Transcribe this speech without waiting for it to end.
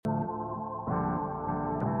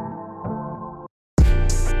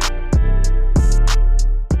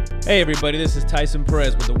Hey everybody, this is Tyson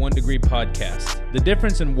Perez with the 1 Degree Podcast. The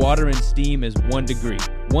difference in water and steam is 1 degree.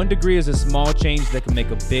 1 degree is a small change that can make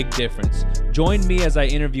a big difference. Join me as I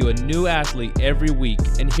interview a new athlete every week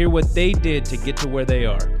and hear what they did to get to where they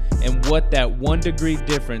are and what that 1 degree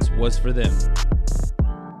difference was for them.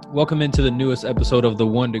 Welcome into the newest episode of the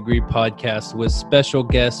 1 Degree Podcast with special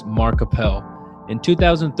guest Mark Appel. In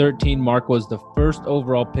 2013, Mark was the first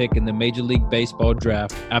overall pick in the Major League Baseball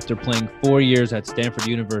draft after playing 4 years at Stanford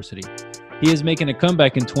University. He is making a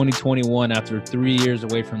comeback in 2021 after 3 years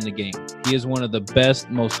away from the game. He is one of the best,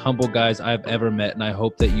 most humble guys I've ever met, and I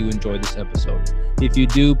hope that you enjoy this episode. If you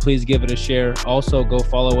do, please give it a share. Also, go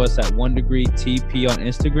follow us at 1 Degree TP on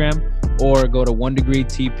Instagram or go to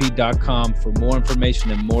 1degreetp.com for more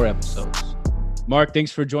information and more episodes. Mark,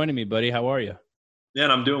 thanks for joining me, buddy. How are you? Man,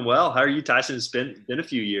 I'm doing well. How are you, Tyson? It's been a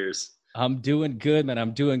few years. I'm doing good, man.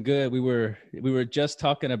 I'm doing good. We were just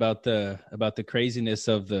talking about the craziness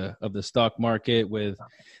of the stock market with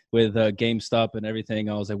GameStop and everything.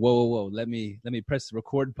 I was like, whoa. Let me press the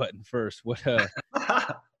record button first. What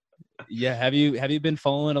yeah, have you been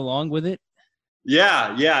following along with it?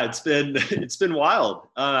 Yeah, it's been wild.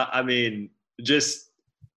 I mean, just,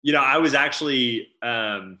 I was actually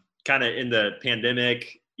kind of in the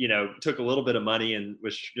pandemic, took a little bit of money and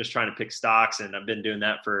was just trying to pick stocks. And I've been doing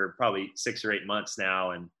that for probably 6 or 8 months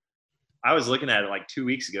now. And I was looking at it like 2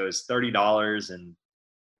 weeks ago, it's $30. And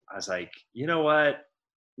I was like, you know what?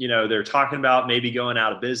 They're talking about maybe going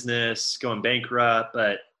out of business, going bankrupt.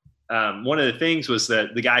 But one of the things was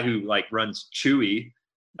that the guy who runs Chewy,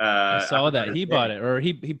 I saw that he bought it, or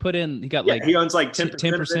he put in, he got he owns like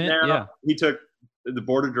 10% now. Yeah. He took the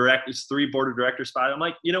board of directors, 3 board of directors spot. I'm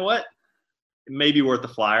like, you know what? It may be worth the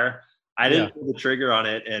flyer. I didn't pull the trigger on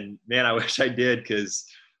it, and man, I wish I did, because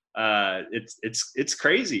it's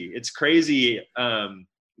crazy. It's crazy.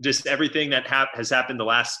 Just everything that has happened the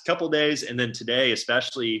last couple of days, and then today,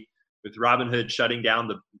 especially with Robinhood shutting down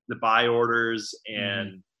the buy orders,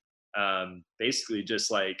 and basically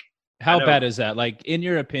just like. How bad is that? Like, in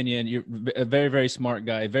your opinion, you're a very, very smart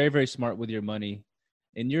guy, very, very smart with your money.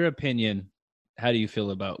 In your opinion, how do you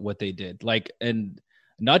feel about what they did? Like, and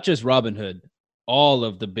not just Robinhood, all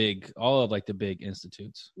of the big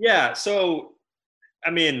institutes. Yeah. So, I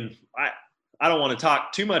mean, I don't want to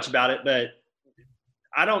talk too much about it, but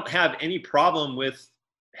I don't have any problem with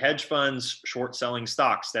hedge funds short selling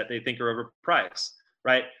stocks that they think are overpriced,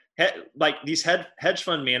 right? Like these hedge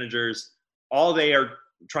fund managers, all they are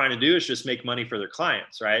trying to do is just make money for their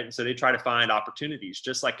clients, right? And so they try to find opportunities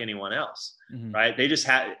just like anyone else, right? They just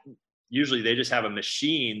have a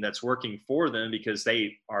machine that's working for them because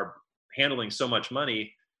they are handling so much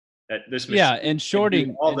money that this machine. Yeah, and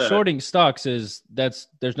shorting stocks there's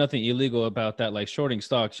nothing illegal about that. Like shorting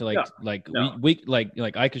stocks, we I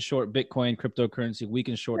could short Bitcoin, cryptocurrency, we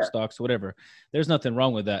can short stocks, whatever. There's nothing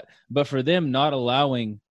wrong with that. But for them not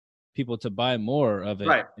allowing people to buy more of it,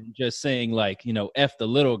 right, and just saying F the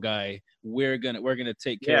little guy, we're gonna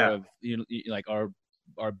take care of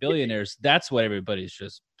our billionaires. That's what everybody's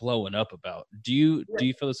just blowing up about. Do you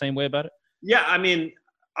feel the same way about it? Yeah, I mean,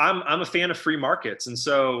 I'm a fan of free markets, and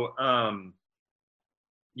so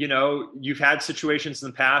you've had situations in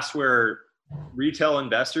the past where retail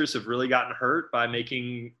investors have really gotten hurt by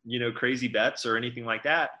making crazy bets or anything like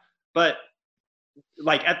that. But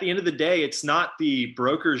at the end of the day, it's not the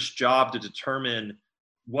broker's job to determine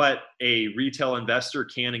what a retail investor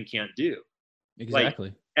can and can't do.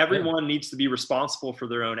 Exactly. Everyone needs to be responsible for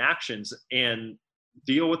their own actions and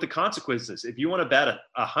deal with the consequences. If you want to bet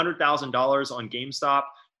 $100,000 on GameStop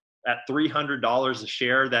at $300 a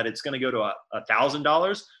share, that it's going to go to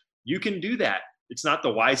 $1,000, you can do that. It's not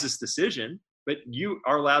the wisest decision, but you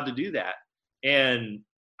are allowed to do that. And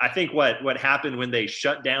I think what happened when they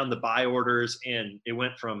shut down the buy orders and it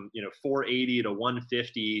went from 480 to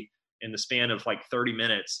 150 in the span of 30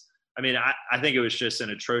 minutes. I mean, I think it was just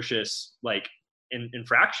an atrocious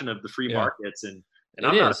infraction of the free markets, and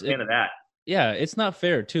I'm not a fan of that. Yeah, it's not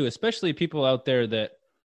fair too, especially people out there that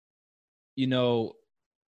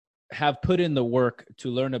have put in the work to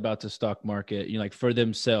learn about the stock market, for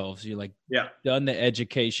themselves. Done the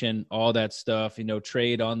education, all that stuff,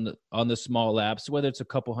 trade on the small apps, whether it's a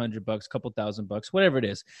couple $100, couple $1,000, whatever it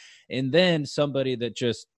is. And then somebody that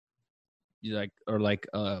just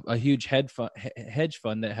a huge hedge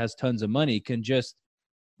fund that has tons of money can just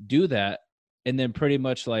do that and then pretty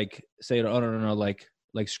much say, oh,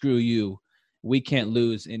 no, screw you. We can't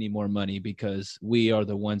lose any more money because we are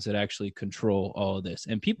the ones that actually control all of this.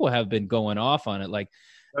 And people have been going off on it.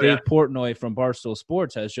 Dave Portnoy from Barstool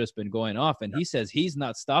Sports has just been going off, and he says he's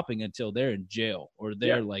not stopping until they're in jail or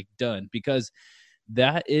they're done, because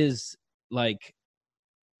that is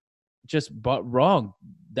just wrong.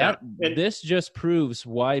 This just proves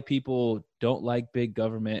why people don't like big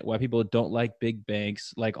government, why people don't like big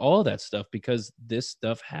banks, like all that stuff, because this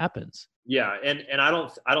stuff happens. Yeah. And I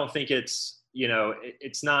don't think it's,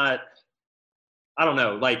 it's not, I don't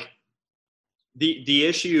know, like the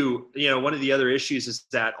issue, one of the other issues is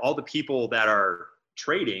that all the people that are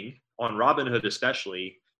trading on Robinhood,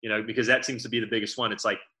 especially, because that seems to be the biggest one. It's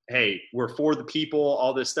like, hey, we're for the people,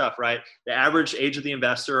 all this stuff, right? The average age of the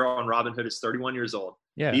investor on Robinhood is 31 years old.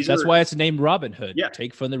 Yeah, that's why it's named Robinhood. Yeah.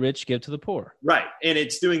 Take from the rich, give to the poor. Right. And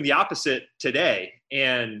it's doing the opposite today.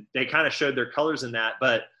 And they kind of showed their colors in that.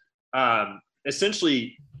 But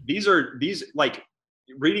essentially, these like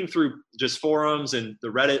reading through just forums and the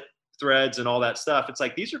Reddit threads and all that stuff. It's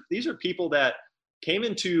like these are people that came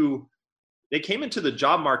into the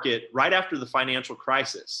job market right after the financial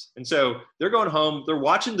crisis. And so they're going home, they're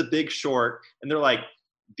watching The Big Short, and they're like,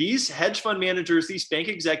 these hedge fund managers, these bank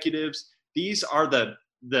executives, these are the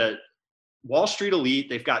Wall Street elite.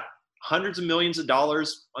 They've got hundreds of millions of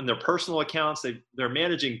dollars on their personal accounts. They're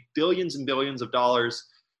managing billions and billions of dollars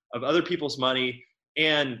of other people's money.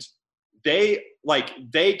 And they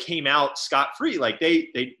came out scot-free. Like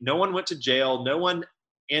no one went to jail,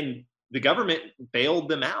 and the government bailed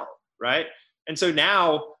them out. Right. And so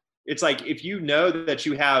now it's like, if you know that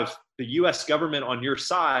you have the US government on your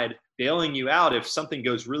side bailing you out, if something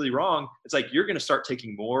goes really wrong, it's like, you're going to start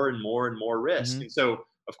taking more and more and more risk. Mm-hmm. And so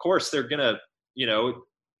of course they're going to,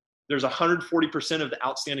 there's 140% of the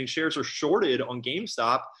outstanding shares are shorted on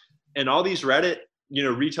GameStop, and all these Reddit,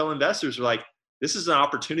 retail investors are like, this is an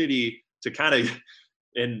opportunity to kind of,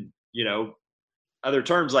 in, other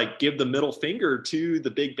terms, like give the middle finger to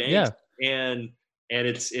the big banks. Yeah. And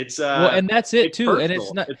it's and that's it too.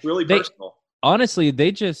 Personal. And it's really personal. Honestly,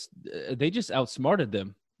 they just outsmarted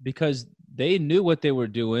them, because they knew what they were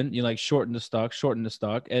doing. Like shorten the stock.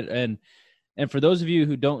 And for those of you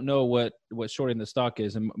who don't know what shorting the stock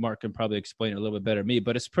is, and Mark can probably explain it a little bit better than me,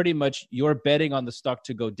 but it's pretty much you're betting on the stock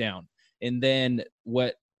to go down. And then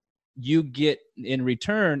what you get in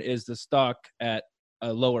return is the stock at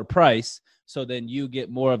a lower price. So then you get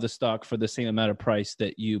more of the stock for the same amount of price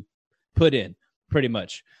that you put in, pretty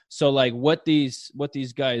much. So like what these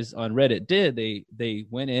guys on Reddit did, they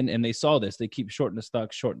went in and they saw this. They keep shorting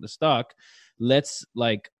the stock. Let's,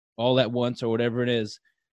 like, all at once or whatever it is,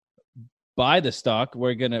 buy the stock.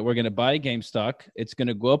 We're gonna buy GameStop. It's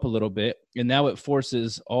gonna go up a little bit, and now it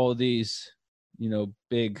forces all these,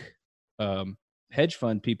 big hedge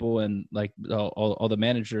fund people and like all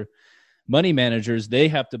the money managers, they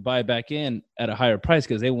have to buy back in at a higher price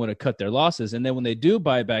because they want to cut their losses. And then when they do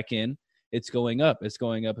buy back in, it's going up, like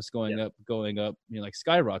skyrocketing.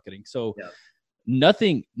 So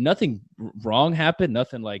nothing wrong happened.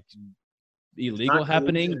 Nothing like illegal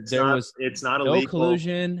happening. It's not no illegal.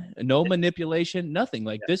 Collusion, no manipulation, nothing.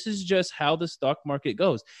 Like this is just how the stock market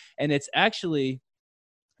goes. And it's actually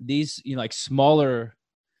these, like smaller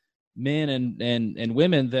men and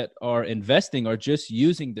women that are investing are just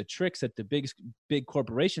using the tricks that the big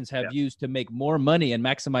corporations have used to make more money and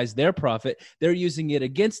maximize their profit. They're using it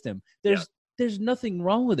against them. There's nothing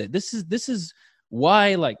wrong with it. This is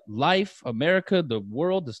why, like, life, America, the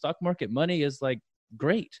world, the stock market, money is like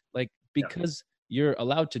great, like, because you're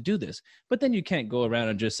allowed to do this. But then you can't go around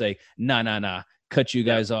and just say, nah, cut you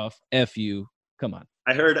guys off, F you. Come on.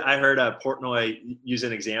 I heard Portnoy use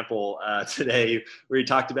an example today where he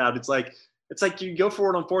talked about it's like you go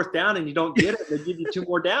for it on fourth down and you don't get it, they give you 2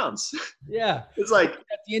 more downs. Yeah. It's like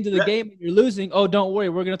at the end of the game and you're losing, oh, don't worry,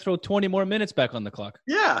 we're going to throw 20 more minutes back on the clock.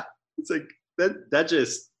 Yeah. It's like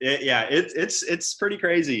it's pretty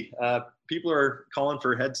crazy. People are calling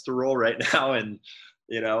for heads to roll right now, and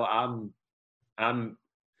I'm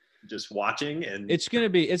just watching, and it's gonna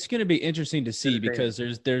be interesting to see, because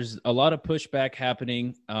there's a lot of pushback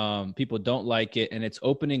happening. People don't like it, and it's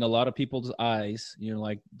opening a lot of people's eyes.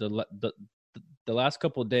 Like the last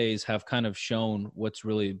couple of days have kind of shown what's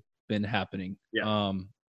really been happening. And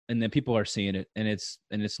then people are seeing it, and it's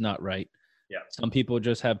not right. Yeah, some people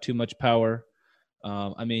just have too much power.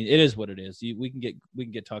 I mean, it is what it is. We can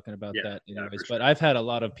get talking about that anyways. But I've had a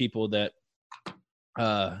lot of people that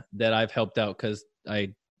I've helped out because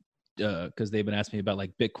they've been asking me about,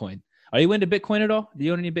 like, Bitcoin. Are you into Bitcoin at all? Do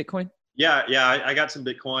you own any Bitcoin? Yeah. I got some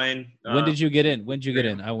Bitcoin. When did you get in?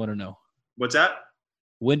 I want to know. What's that?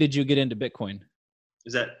 When did you get into Bitcoin?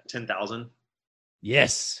 Is that 10,000?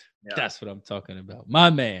 Yes. Yeah. That's what I'm talking about. My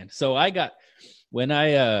man. So when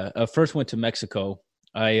I first went to Mexico,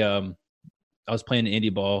 I was playing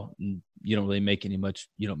indie ball, and you don't really make any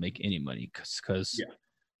money because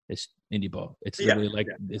It's indie ball. It's Yeah, literally like,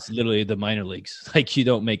 yeah. it's literally the minor leagues. Like you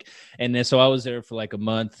don't make, and then so I was there for like a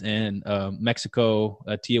month, and Mexico,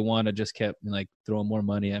 Tijuana just kept like throwing more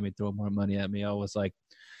money at me. I was like,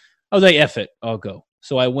 F it, I'll go.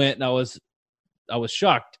 So I went, and I was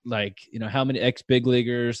shocked, like, you know, how many ex big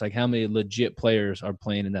leaguers, like how many legit players are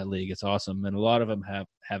playing in that league. It's awesome. And a lot of them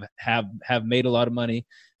have made a lot of money,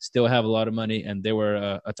 still have a lot of money. And they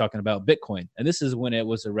were talking about Bitcoin. And this is when it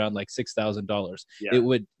was around like $6,000.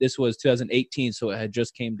 Yeah. This was 2018. So it had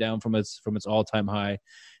just came down from its all time high.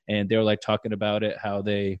 And they were like talking about it, how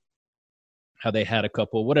they had a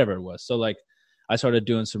couple, whatever it was. So like I started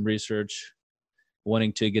doing some research,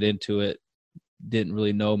 wanting to get into it. Didn't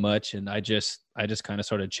really know much, and I just kind of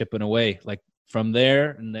started chipping away like from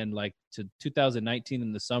there, and then like to 2019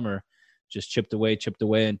 in the summer, just chipped away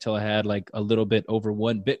until I had like a little bit over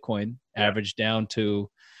 1 Bitcoin, averaged down to,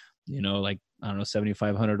 you know, like, I don't know,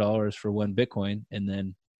 $7,500 for 1 Bitcoin, and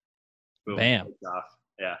then Boom. bam.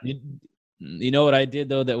 Yeah. You know what I did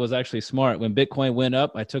though that was actually smart? When Bitcoin went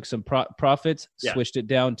up, I took some profits, switched it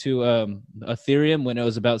down to Ethereum when it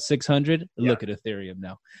was about 600. Look at Ethereum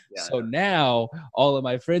now. Now all of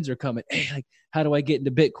my friends are coming, hey, like, how do I get into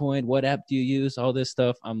Bitcoin? What app do you use? All this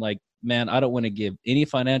stuff. I'm like, man, I don't want to give any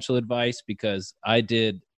financial advice because I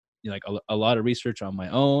did, you know, like a lot of research on my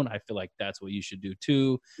own. I feel like that's what you should do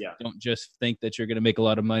too. Yeah. Don't just think that you're going to make a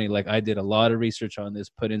lot of money. Like I did a lot of research on this,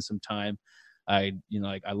 put in some time. I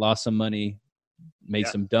lost some money, made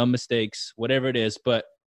some dumb mistakes, whatever it is, but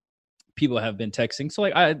people have been texting. So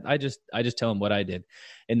like, I just tell them what I did.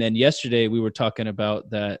 And then yesterday we were talking about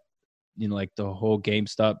that, you know, like the whole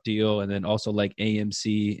GameStop deal, and then also like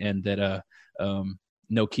AMC, and that,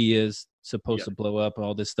 Nokia is supposed to blow up and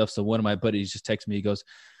all this stuff. So one of my buddies just texted me, he goes,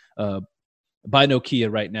 buy Nokia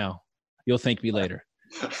right now. You'll thank me later.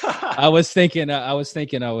 I was thinking,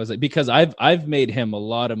 because I've made him a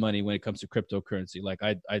lot of money when it comes to cryptocurrency. Like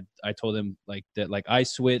I told him like that, like I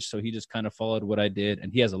switched, so he just kind of followed what I did,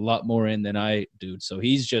 and he has a lot more in than I do. So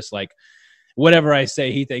he's just like, whatever I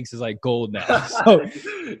say, he thinks is like gold now. So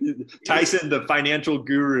Tyson, the financial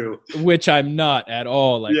guru, which I'm not at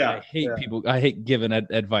all. Like I hate people. I hate giving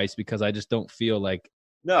advice because I just don't feel like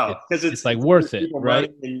because it's like worth it,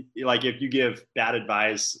 right? And like if you give bad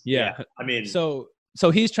advice, I mean, So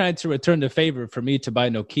he's trying to return the favor for me to buy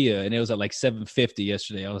Nokia, and it was at like $750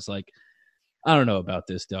 yesterday. I was like, I don't know about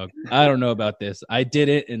this, dog. I don't know about this. I did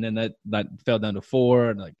it, and then that fell down to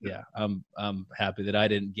 $4. And like, I'm happy that I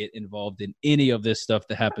didn't get involved in any of this stuff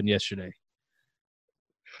that happened yesterday.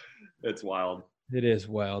 It's wild. It is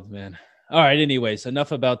wild, man. All right. Anyways,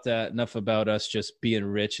 enough about that. Enough about us just being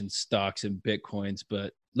rich in stocks and Bitcoins.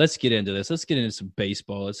 But let's get into this. Let's get into some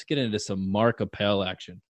baseball. Let's get into some Mark Appel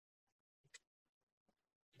action.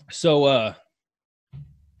 So,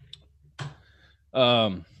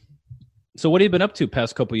 so what have you been up to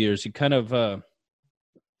past couple of years? You kind of,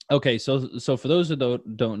 okay. So for those who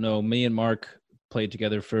don't know, me and Mark played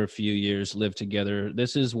together for a few years, lived together.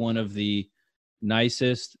 This is one of the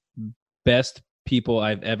nicest, best people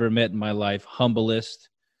I've ever met in my life. Humblest,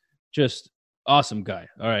 just awesome guy.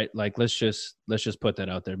 All right. Like, let's just put that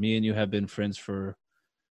out there. Me and you have been friends for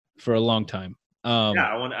a long time.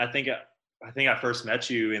 I think I first met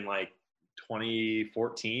you in like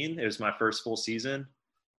 2014. It was my first full season.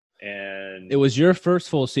 And it was your first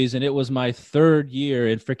full season. It was my third year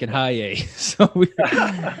in freaking high A. So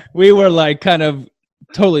we were like kind of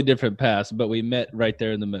totally different paths, but we met right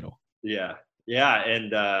there in the middle. Yeah. Yeah.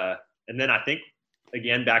 And then I think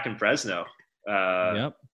again, back in Fresno,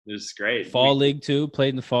 it was great. Fall league too, played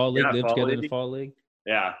in the fall league, lived together in the fall league.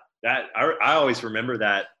 Yeah. That I always remember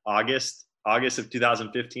that August of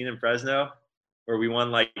 2015 in Fresno, where we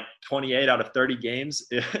won like 28 out of 30 games.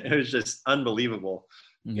 It was just unbelievable.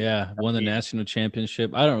 Yeah, won the national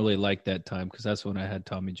championship. I don't really like that time because that's when I had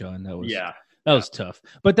Tommy John. That was tough,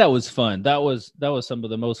 but that was fun. That was some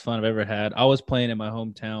of the most fun I've ever had. I was playing in my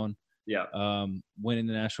hometown. Yeah. Winning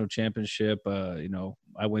the national championship. You know,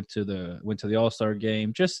 I went to the All-Star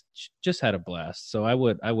game. Just had a blast. So I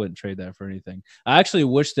wouldn't trade that for anything. I actually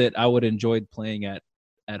wish that I would enjoyed playing at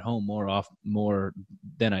home more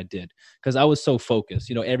than I did, because I was so focused.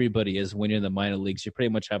 You know, everybody is when you're in the minor leagues. You pretty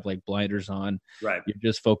much have like blinders on. Right. You're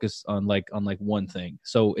just focused on like one thing.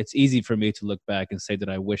 So it's easy for me to look back and say that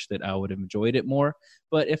I wish that I would have enjoyed it more.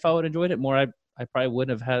 But if I would have enjoyed it more, I probably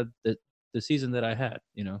wouldn't have had the season that I had.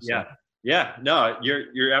 You know. So. Yeah. No,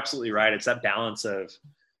 you're absolutely right. It's that balance of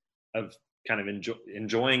kind of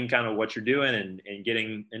enjoying kind of what you're doing and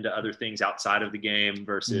getting into other things outside of the game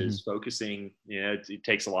versus focusing. You know, it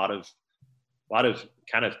takes a lot of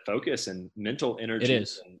kind of focus and mental energy. It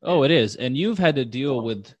is. It is. And you've had to deal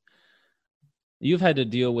with You've had to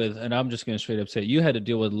deal with, and I'm just going to straight up say, you had to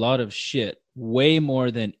deal with a lot of shit, way more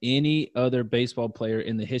than any other baseball player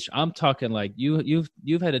in the history. I'm talking like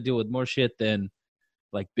you've had to deal with more shit than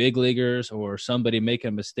like big leaguers or somebody making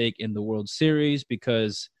a mistake in the World Series,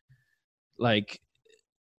 because like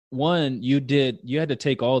you had to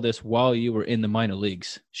take all this while you were in the minor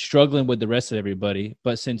leagues, struggling with the rest of everybody.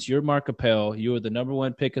 But since you're Mark Appel, you were the number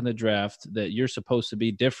one pick in the draft, that you're supposed to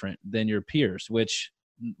be different than your peers, which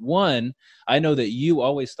I know that you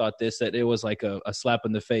always thought this, that it was like a slap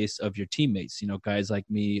in the face of your teammates, guys like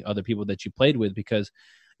me, other people that you played with, because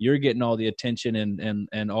you're getting all the attention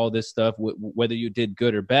and all this stuff, whether you did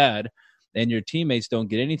good or bad, and your teammates don't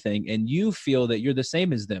get anything. And you feel that you're the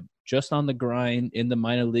same as them, just on the grind in the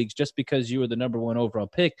minor leagues. Just because you were the number one overall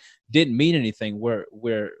pick didn't mean anything. We're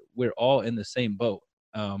all in the same boat.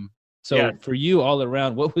 For you all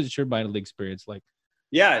around, what was your minor league experience like?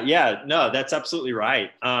 Yeah. No, that's absolutely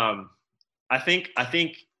right. I think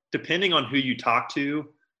depending on who you talk to,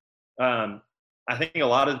 I think a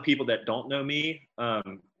lot of the people that don't know me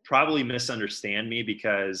probably misunderstand me,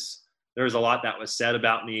 because there was a lot that was said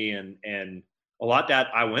about me and a lot that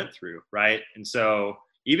I went through. Right. And so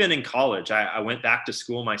even in college, I went back to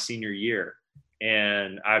school my senior year,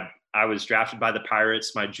 and I was drafted by the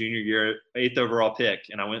Pirates my junior year, 8th overall pick.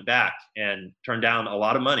 And I went back and turned down a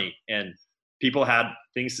lot of money, and people had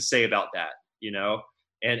things to say about that,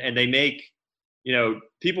 and they make,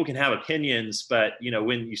 people can have opinions, but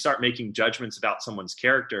when you start making judgments about someone's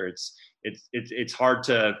character, it's hard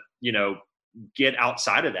to, get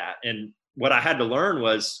outside of that. And what I had to learn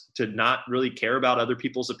was to not really care about other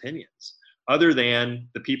people's opinions other than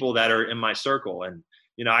the people that are in my circle. And,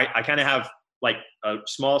 I kind of have like a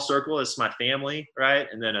small circle as my family, right?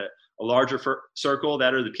 And then a larger circle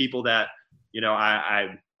that are the people that,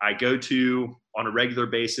 I go to on a regular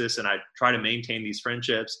basis, and I try to maintain these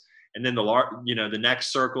friendships. And then the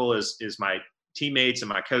next circle is my teammates and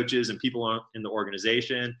my coaches and people in the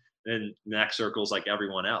organization. And the next circle is like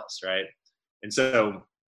everyone else, right? And so,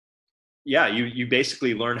 yeah, you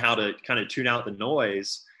basically learn how to kind of tune out the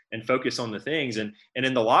noise and focus on the things. And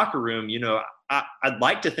in the locker room, I'd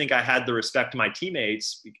like to think I had the respect of my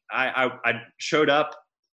teammates. I showed up.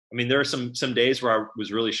 I mean, there are some days where I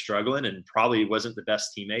was really struggling and probably wasn't the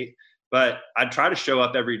best teammate, but I try to show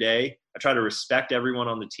up every day. I try to respect everyone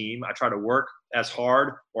on the team. I try to work as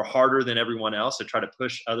hard or harder than everyone else. I try to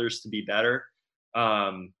push others to be better.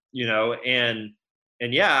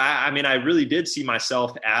 And yeah, I mean, I really did see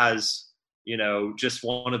myself as, just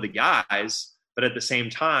one of the guys, but at the same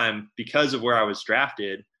time, because of where I was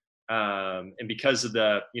drafted, and because of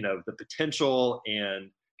the potential and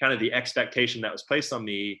kind of the expectation that was placed on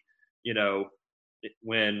me,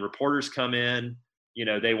 when reporters come in,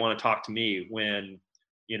 they want to talk to me. When,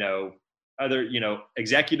 other,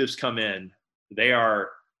 executives come in, they are,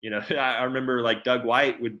 I remember like Doug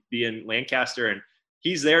White would be in Lancaster, and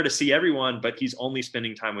he's there to see everyone, but he's only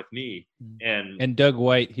spending time with me. And Doug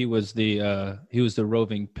White, he was the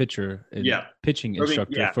roving pitcher and pitching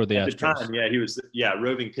instructor for the Astros. He was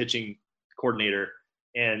roving pitching coordinator.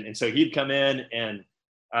 And so he'd come in and,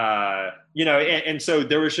 and so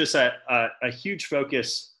there was just a huge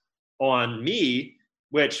focus on me,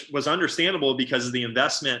 which was understandable because of the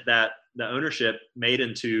investment that the ownership made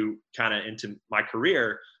into my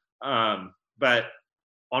career. But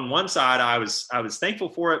on one side, I was thankful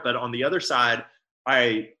for it, but on the other side,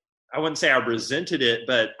 I wouldn't say I resented it,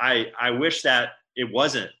 but I wish that it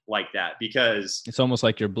wasn't like that, because it's almost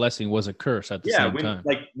like your blessing was a curse at the same time.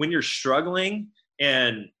 Like when you're struggling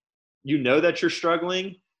and that you're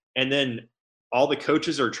struggling, and then all the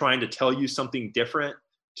coaches are trying to tell you something different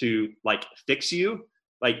to like fix you,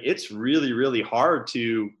 like it's really, really hard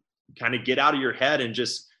to kind of get out of your head and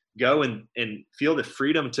just go and feel the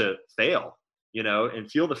freedom to fail. And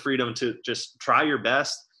feel the freedom to just try your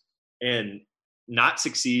best and not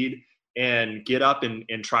succeed and get up and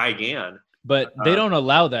try again. But they don't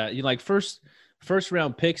allow that. Like first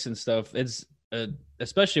round picks and stuff, it's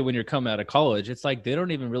especially when you're coming out of college, it's like they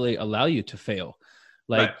don't even really allow you to fail.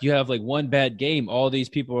 Like right. You have like one bad game, all these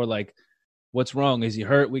people are like, what's wrong? Is he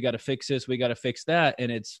hurt? We got to fix this. We got to fix that. And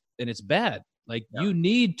it's bad. Like you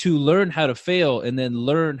need to learn how to fail and then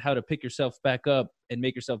learn how to pick yourself back up and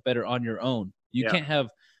make yourself better on your own. You can't have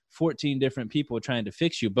 14 different people trying to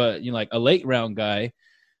fix you. But like a late round guy,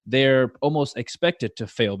 they're almost expected to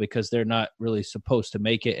fail because they're not really supposed to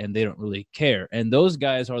make it and they don't really care. And those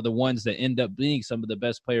guys are the ones that end up being some of the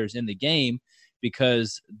best players in the game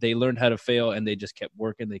because they learned how to fail and they just kept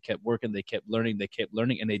working. They kept working. They kept learning.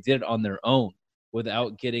 And they did it on their own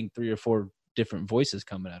without getting 3 or 4 different voices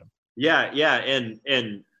coming at them. Yeah.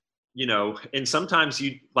 And and sometimes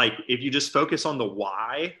you like, if you just focus on the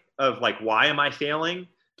why of like, why am I failing?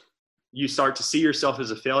 You start to see yourself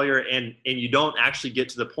as a failure, and you don't actually get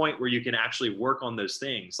to the point where you can actually work on those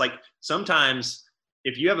things. Like sometimes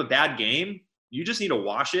if you have a bad game, you just need to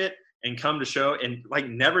wash it and come to show and like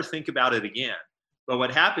never think about it again. But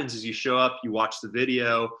what happens is you show up, you watch the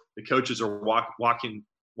video, the coaches are walking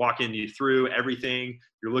you through everything.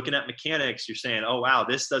 You're looking at mechanics. You're saying, oh, wow,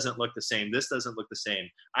 this doesn't look the same. This doesn't look the same.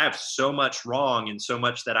 I have so much wrong and so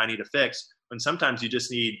much that I need to fix. When sometimes you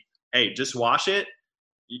just need, hey, just wash it.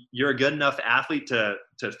 You're a good enough athlete to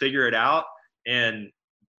figure it out and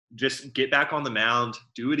just get back on the mound,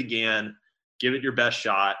 do it again, give it your best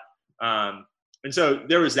shot. And so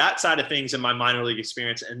there was that side of things in my minor league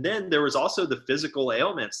experience. And then there was also the physical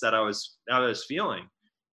ailments that I was feeling.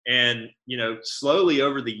 And, slowly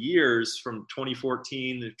over the years from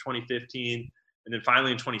 2014 to 2015, and then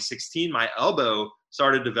finally in 2016, my elbow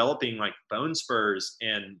started developing like bone spurs.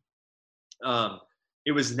 And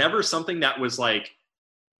it was never something that was like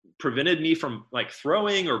prevented me from like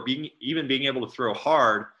throwing or being able to throw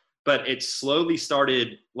hard, but it slowly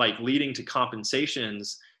started like leading to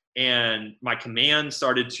compensations, and my command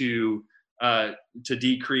started to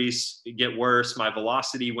decrease, get worse. My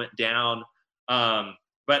velocity went down.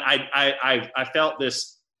 But I felt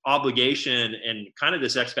this obligation and kind of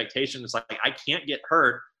this expectation. It's like, I can't get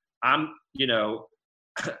hurt. I know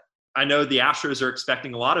the Astros are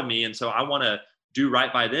expecting a lot of me. And so I want to do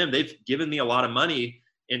right by them. They've given me a lot of money.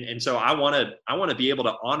 And so I want to be able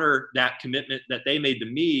to honor that commitment that they made to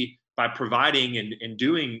me by providing and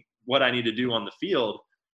doing what I need to do on the field.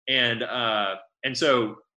 And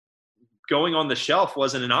so going on the shelf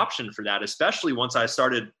wasn't an option for that, especially once I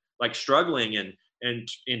started like struggling. And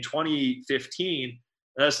in 2015,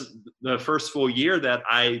 that's the first full year that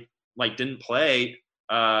I like didn't play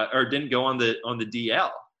or didn't go on the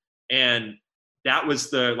DL. And that was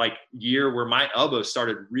the like year where my elbow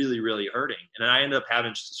started really, really hurting. And I ended up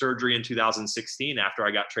having surgery in 2016 after I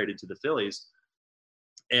got traded to the Phillies.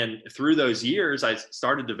 And through those years, I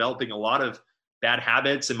started developing a lot of bad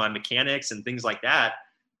habits in my mechanics and things like that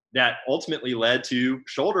ultimately led to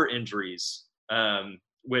shoulder injuries,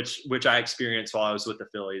 which I experienced while I was with the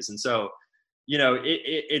Phillies. And so,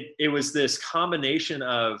 it was this combination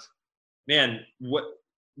of, man,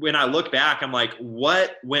 when I look back, I'm like,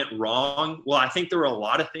 what went wrong? Well, I think there were a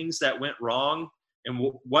lot of things that went wrong.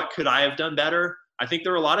 And what could I have done better? I think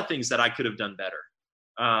there were a lot of things that I could have done better.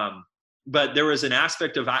 But there was an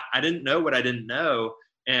aspect of, I didn't know what I didn't know.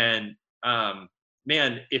 And,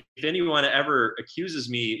 man, if anyone ever accuses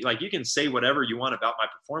me, like, you can say whatever you want about my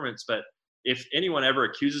performance, but if anyone ever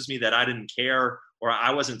accuses me that I didn't care or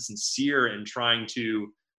I wasn't sincere in trying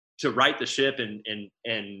to right the ship and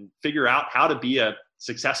figure out how to be a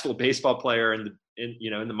successful baseball player in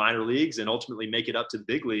the minor leagues and ultimately make it up to the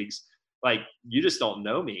big leagues, like, you just don't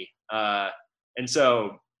know me. And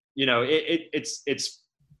so, it's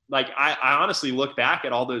like, I honestly look back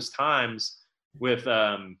at all those times with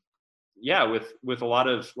a lot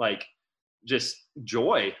of like just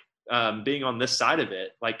joy, being on this side of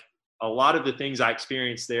it. Like, a lot of the things I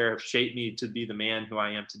experienced there have shaped me to be the man who I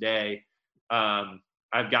am today.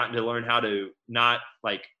 I've gotten to learn how to not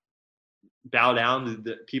like bow down to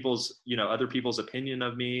the people's, other people's opinion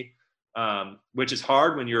of me, which is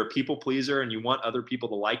hard when you're a people pleaser and you want other people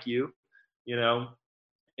to like you,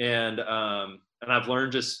 and I've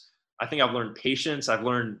learned I think I've learned patience. I've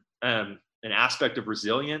learned an aspect of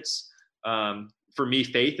resilience. For me,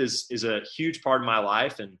 faith is a huge part of my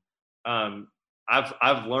life. And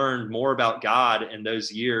I've learned more about God in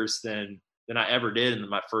those years than I ever did in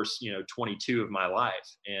my first, 22 of my life.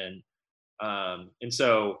 And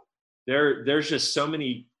so there's just so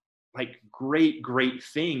many like great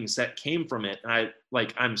things that came from it. And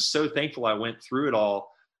I'm so thankful I went through it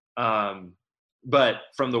all. But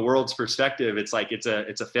from the world's perspective, it's like, it's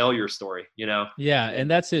a failure story, Yeah.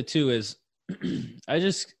 And that's it too, is I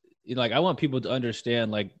just, I want people to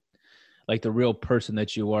understand like the real person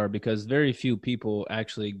that you are, because very few people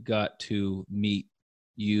actually got to meet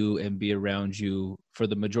you and be around you for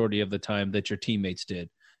the majority of the time that your teammates did,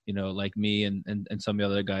 like me and some of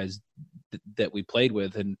the other guys that we played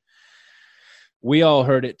with. And we all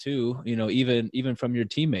heard it too, even from your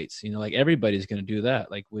teammates, like everybody's going to do that.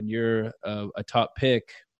 Like when you're a top pick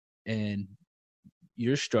and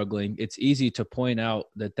you're struggling, it's easy to point out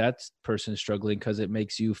that person's struggling because it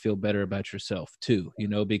makes you feel better about yourself too,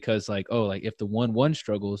 because like, oh, like if the 1-1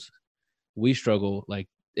 struggles, we struggle, like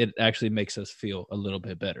it actually makes us feel a little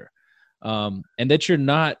bit better. And that you're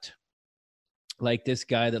not like this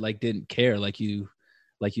guy that like didn't care, like you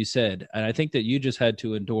like you said, and I think that you just had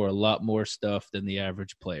to endure a lot more stuff than the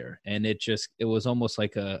average player. And it was almost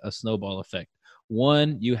like a snowball effect.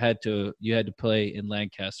 One, you had to play in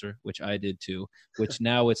Lancaster, which I did too, which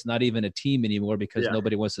now it's not even a team anymore because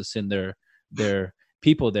nobody wants to send their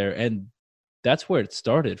people there. And that's where it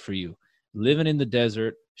started for you, living in the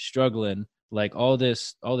desert, struggling, like all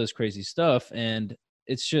this crazy stuff. And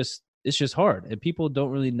it's just hard, and people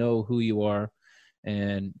don't really know who you are,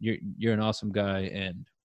 and you're an awesome guy. And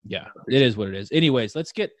yeah, it is what it is. Anyways,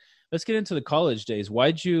 let's get into the college days.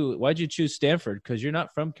 Why'd you choose Stanford? Because you're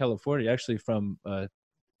not from California, you're actually from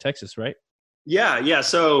Texas, right? Yeah.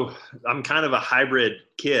 So I'm kind of a hybrid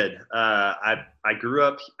kid. I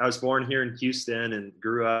was born here in Houston and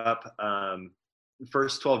grew up. The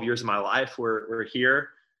first 12 years of my life were here.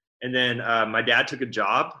 And then my dad took a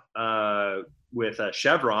job with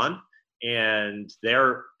Chevron, and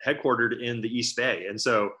they're headquartered in the East Bay. And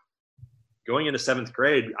so going into 7th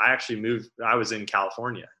grade, I was in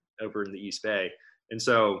California over in the East Bay. And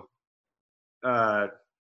so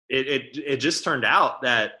it just turned out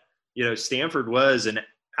that, Stanford was an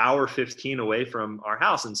hour 15 away from our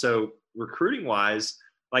house. And so recruiting wise,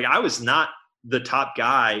 like I was not the top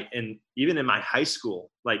guy. And even in my high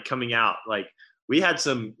school, like coming out, like we had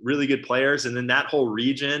some really good players. And then that whole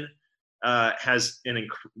region has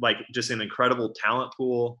just an incredible talent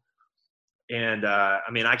pool. And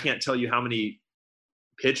I can't tell you how many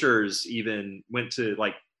pitchers even went to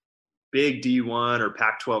like big D1 or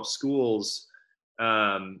Pac-12 schools,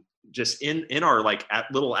 just in our like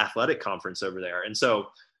little athletic conference over there. And so,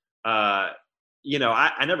 I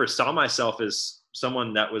never saw myself as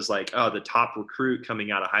someone that was like, oh, the top recruit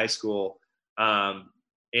coming out of high school. And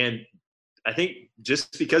I think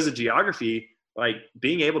just because of geography, like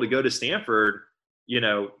being able to go to Stanford,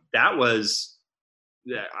 I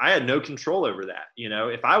had no control over that.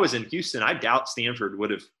 If I was in Houston, I doubt Stanford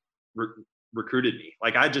would have recruited me.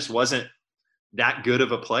 Like I just wasn't that good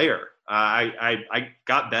of a player. I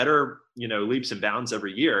got better, leaps and bounds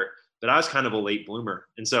every year, but I was kind of a late bloomer.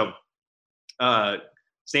 And so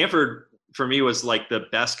Stanford for me was like the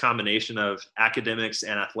best combination of academics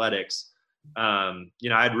and athletics. I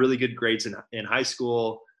had really good grades in high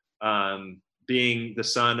school. Being the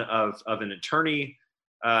son of an attorney,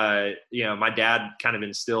 my dad kind of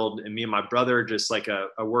instilled in me and my brother just like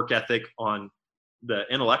a work ethic on the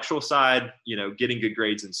intellectual side, getting good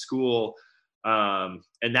grades in school.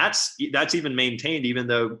 And that's even maintained, even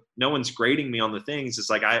though no one's grading me on the things. It's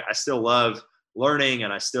like, I still love learning,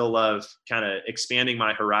 and I still love kind of expanding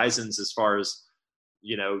my horizons as far as,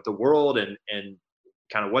 the world and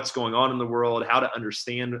kind of what's going on in the world, how to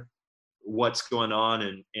understand what's going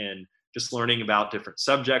on, and just learning about different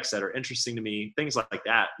subjects that are interesting to me, things like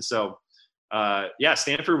that. And so,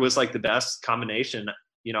 Stanford was like the best combination,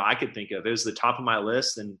 I could think of. It was the top of my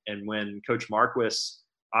list. And when Coach Marquis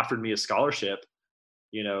offered me a scholarship,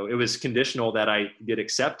 it was conditional that I get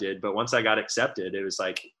accepted. But once I got accepted, it was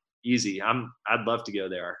like easy. I'd love to go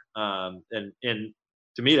there. And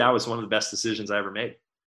to me, that was one of the best decisions I ever made.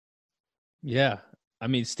 Yeah. I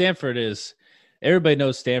mean, everybody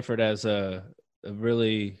knows Stanford as a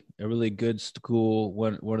really good school,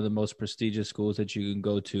 one of the most prestigious schools that you can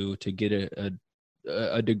go to get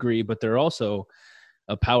a degree, but they're also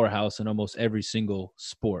a powerhouse in almost every single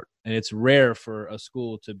sport. And it's rare for a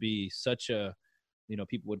school to be such a,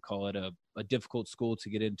 people would call it a difficult school to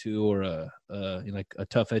get into, or like a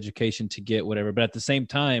tough education to get, whatever. But at the same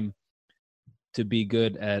time, to be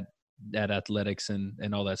good at athletics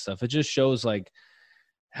and all that stuff, it just shows like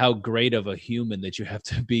how great of a human that you have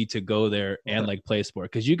to be to go there and like play a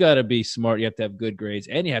sport. Because you got to be smart, you have to have good grades,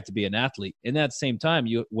 and you have to be an athlete. And at the same time,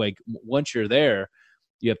 you like once you're there,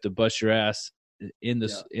 you have to bust your ass in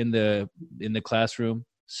the classroom,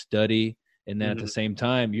 study, and then at the same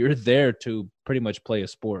time, you're there to pretty much play a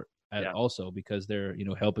sport also, because they're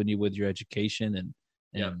helping you with your education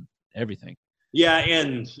and everything. Yeah,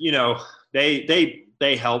 and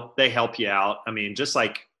they help you out. I mean, just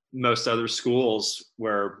like most other schools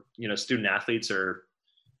where student athletes are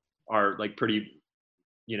like pretty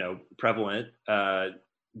prevalent,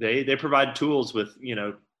 they provide tools with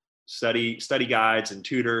study guides and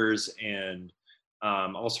tutors and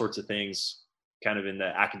all sorts of things kind of in the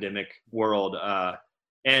academic world,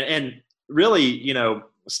 and really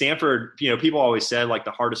Stanford, people always said like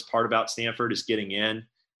the hardest part about Stanford is getting in.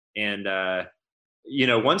 And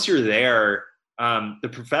once you're there, the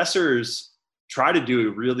professors try to do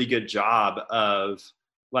a really good job of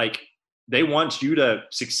like, they want you to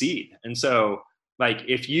succeed. And so like,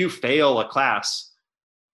 if you fail a class,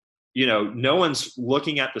 no one's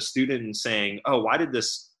looking at the student and saying, oh, why did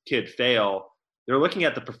this kid fail? They're looking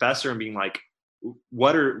at the professor and being like,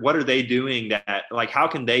 what are they doing that, like, how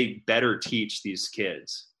can they better teach these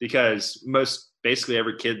kids? Because basically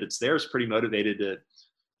every kid that's there is pretty motivated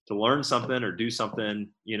to learn something or do something,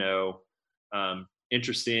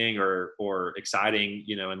 interesting or exciting,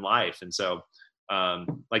 in life. And so,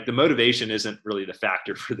 like, the motivation isn't really the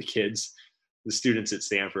factor for the kids, the students at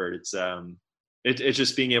Stanford. It's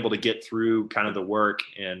just being able to get through kind of the work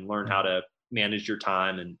and learn how to manage your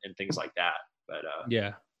time and things like that. But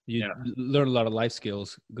you learn a lot of life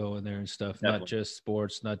skills going there and stuff. Definitely. Not just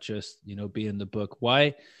sports, not just, be in the book.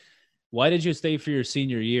 Why did you stay for your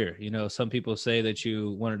senior year? Some people say that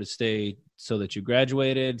you wanted to stay so that you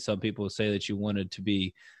graduated. Some people say that you wanted to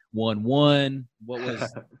be 1-1. What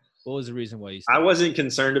was the reason why you stayed? I wasn't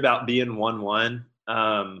concerned about being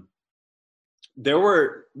 1-1. There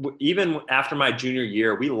were, even after my junior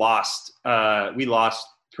year, we lost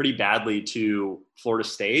pretty badly to Florida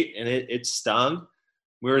State, and it stung.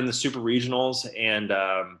 We were in the super regionals, and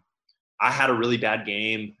I had a really bad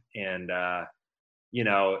game, and I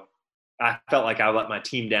felt like I let my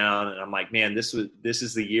team down, and I'm like, man, this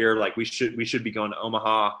is the year, like, we should be going to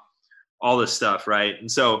Omaha, all this stuff, right? And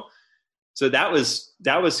so that was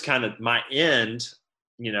kind of my end.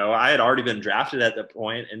 I had already been drafted at that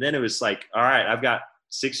point, and then it was like, all right, I've got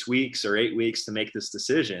 6 weeks or 8 weeks to make this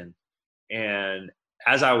decision. And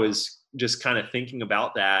as I was just kind of thinking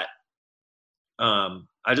about that,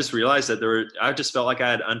 I just realized that I just felt like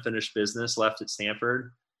I had unfinished business left at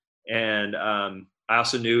Stanford. And I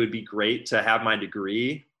also knew it'd be great to have my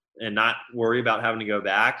degree and not worry about having to go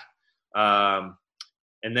back. And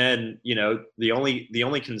then, the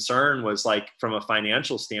only concern was, like, from a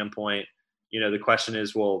financial standpoint, the question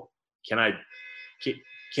is, well, can I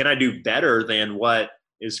do better than what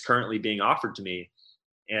is currently being offered to me?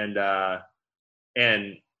 And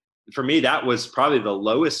for me, that was probably the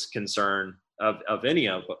lowest concern of any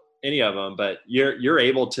of them. But you're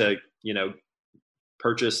able to,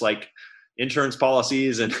 purchase, like, insurance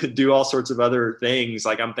policies and do all sorts of other things.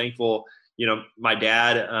 Like, I'm thankful, my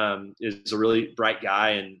dad is a really bright guy,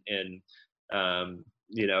 and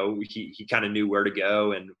he kind of knew where to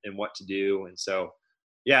go and what to do. And so,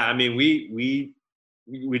 yeah, I mean, we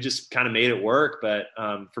just kind of made it work. But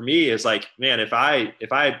for me, it's like, man, if I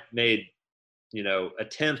made, a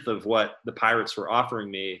tenth of what the Pirates were offering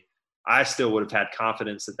me, I still would have had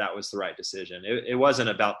confidence that was the right decision. It wasn't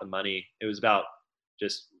about the money. It was about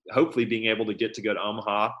just hopefully being able to get to go to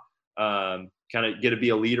Omaha, kind of get to be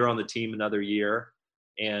a leader on the team another year,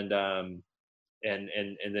 and then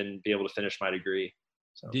be able to finish my degree.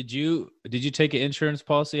 So. Did you take an insurance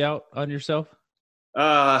policy out on yourself?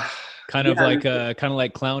 Kind of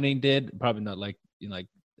like Clowning did. Probably not like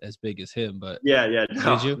as big as him, but yeah.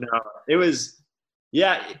 No, did you? No, it was.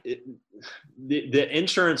 Yeah, the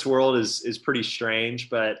insurance world is pretty strange,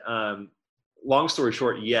 but long story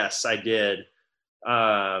short, yes, I did.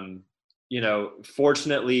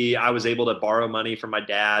 Fortunately, I was able to borrow money from my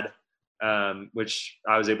dad, which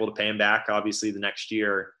I was able to pay him back, obviously, the next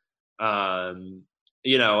year. And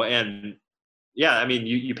yeah, I mean,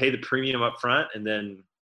 you pay the premium up front, and then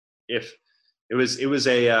if it was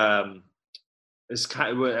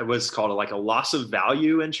what's called like a loss of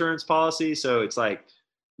value insurance policy. So it's like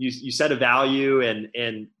you set a value,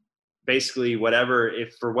 and basically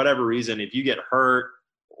if for whatever reason, if you get hurt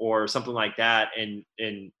or something like that, and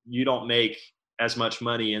you don't make as much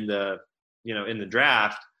money in the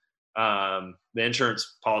draft, the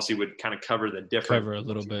insurance policy would kind of cover the difference. Cover a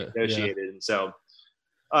little bit. Negotiated. Yeah. And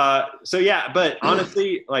so yeah, but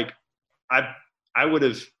honestly, like I would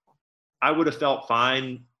have felt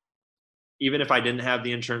fine even if I didn't have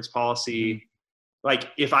the insurance policy. Mm-hmm. Like,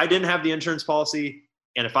 if I didn't have the insurance policy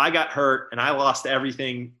and if I got hurt and I lost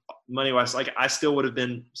everything money-wise, like, I still would have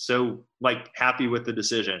been so, like, happy with the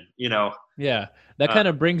decision, Yeah. That kind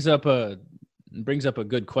of brings up a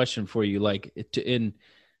good question for you. Like, in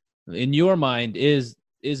your mind, is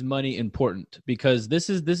money important? Because this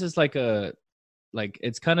is like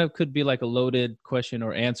it's kind of could be like a loaded question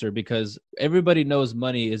or answer, because everybody knows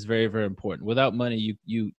money is very, very important. Without money,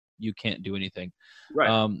 you can't do anything.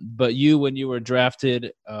 Right. But when you were drafted,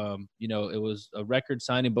 it was a record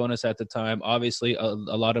signing bonus at the time. Obviously, a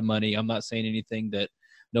lot of money. I'm not saying anything that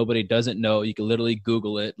nobody doesn't know. You can literally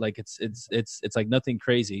Google it. Like, it's like nothing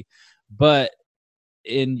crazy. But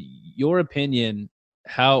in your opinion,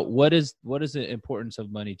 what is the importance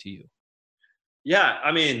of money to you? Yeah,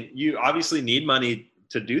 I mean, you obviously need money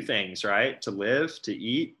to do things, right? To live, to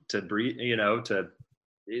eat, to breathe,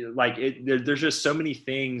 there's just so many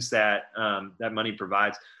things that that money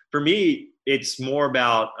provides. For me, it's more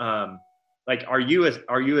about are you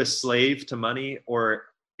a slave to money, or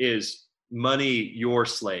is money your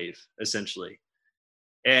slave, essentially?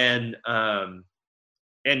 And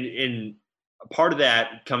and part of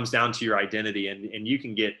that comes down to your identity, and you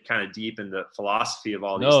can get kind of deep in the philosophy of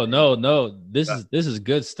all these things. No. This is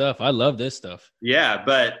good stuff. I love this stuff. Yeah,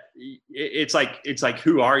 but it's like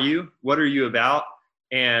who are you? What are you about?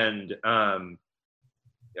 And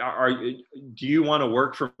do you want to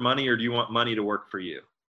work for money, or do you want money to work for you?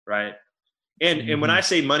 Right. And when I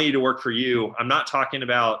say money to work for you, I'm not talking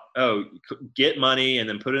about, get money and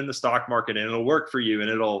then put it in the stock market and it'll work for you and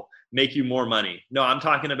it'll make you more money. No, I'm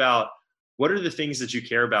talking about, what are the things that you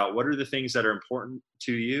care about? What are the things that are important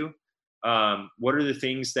to you? What are the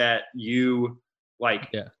things that you like?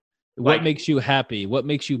 Yeah. What makes you happy? What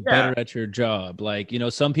makes you better at your job? Like,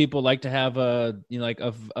 some people like to have a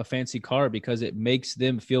fancy car because it makes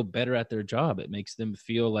them feel better at their job. It makes them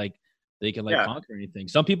feel like they can conquer anything.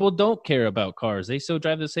 Some people don't care about cars. They still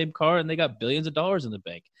drive the same car and they got billions of dollars in the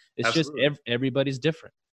bank. It's Absolutely. Just everybody's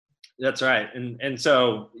different. That's right. And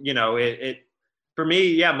so, it for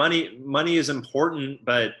me, money is important,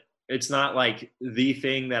 but it's not like the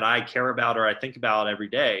thing that I care about or I think about every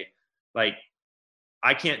day. Like,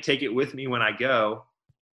 I can't take it with me when I go,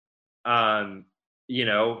 and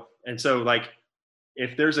so like,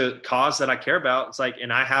 if there's a cause that I care about, it's like,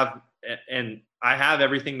 and I have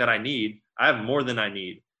everything that I need. I have more than I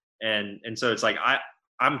need. And so it's like,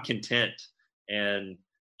 I'm content, and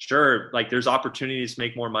sure, like there's opportunities to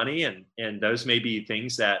make more money, and those may be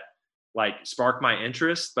things that like spark my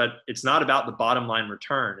interest, but it's not about the bottom line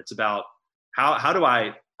return. It's about how do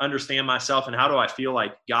I understand myself, and how do I feel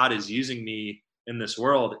like God is using me in this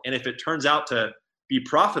world. And if it turns out to be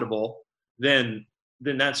profitable, then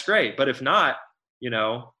that's great. But if not,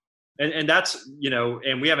 and that's,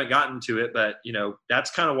 and we haven't gotten to it, but that's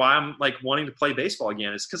kind of why I'm like wanting to play baseball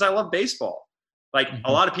again. It's because I love baseball. Like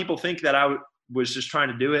a lot of people think that I was just trying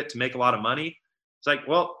to do it to make a lot of money. It's like,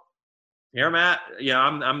 well, here I'm at,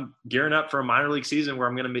 I'm gearing up for a minor league season where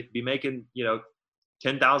I'm going to be making,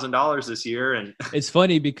 $10,000 this year. And it's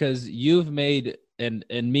funny because you've made, and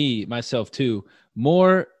me, myself too,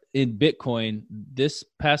 more in Bitcoin this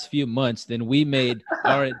past few months than we made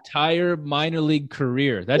our entire minor league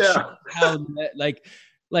career. That's how like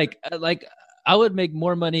I would make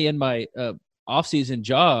more money in my off-season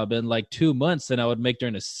job in like 2 months than I would make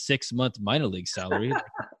during a 6-month minor league salary.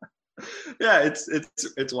 Yeah,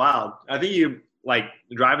 it's wild. I think you like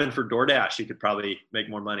driving for DoorDash, you could probably make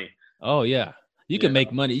more money. Oh yeah. You can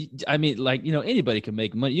make money. I mean, like, anybody can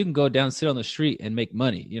make money. You can go down, sit on the street and make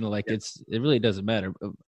money. It really doesn't matter.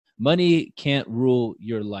 Money can't rule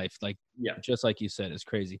your life. Like, just like you said, it's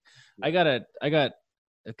crazy. Yeah. I got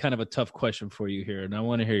a kind of a tough question for you here, and I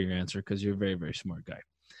want to hear your answer because you're a very, very smart guy.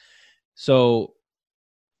 So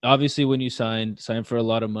obviously when you signed for a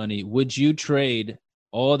lot of money, would you trade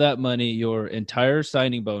all that money, your entire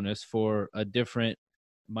signing bonus, for a different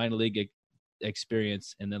minor league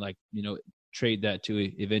experience, and then trade that to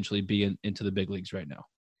eventually be into the big leagues right now?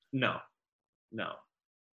 No.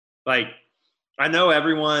 Like, I know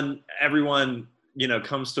everyone,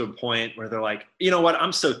 comes to a point where they're like, you know what,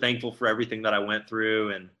 I'm so thankful for everything that I went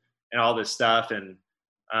through and all this stuff. And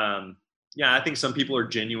I think some people are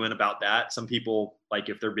genuine about that. Some people, like,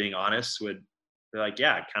 if they're being honest, they're like,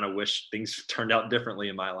 yeah, I kind of wish things turned out differently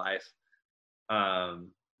in my life.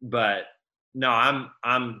 But no,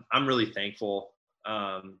 I'm really thankful.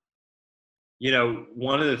 One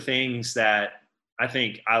of the things that I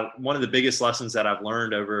think one of the biggest lessons that I've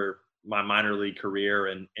learned over my minor league career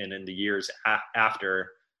and in the years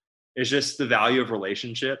after is just the value of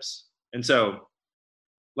relationships. And so,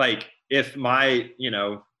 like, if my,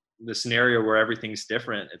 the scenario where everything's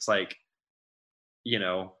different, it's like,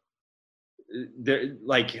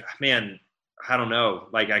 man, I don't know,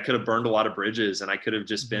 like I could have burned a lot of bridges, and I could have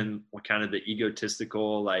just been kind of the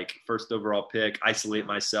egotistical, like, first overall pick, isolate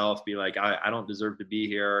myself, be like, I don't deserve to be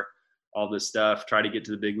here, all this stuff, try to get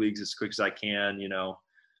to the big leagues as quick as I can,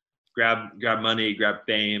 grab money, grab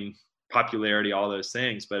fame, popularity, all those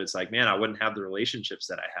things. But it's like, man, I wouldn't have the relationships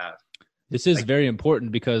that I have. This is very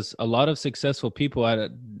important because a lot of successful people,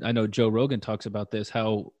 I know Joe Rogan talks about this,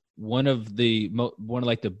 how one of the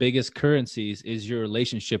biggest currencies is your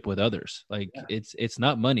relationship with others. Like, it's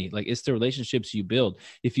not money. Like, it's the relationships you build.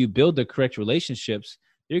 If you build the correct relationships,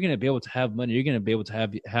 you're going to be able to have money. You're going to be able to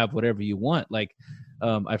have whatever you want. Like,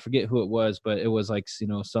 I forget who it was, but it was like,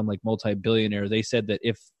 some like multi-billionaire. They said that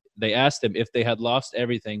if they asked them if they had lost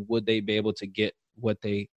everything, would they be able to get what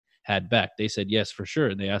they had back? They said, yes, for sure.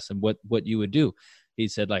 And they asked him what you would do. He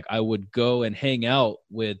said, like, I would go and hang out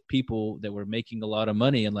with people that were making a lot of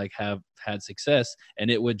money and like have had success,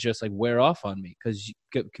 and it would just like wear off on me because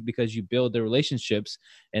you build the relationships,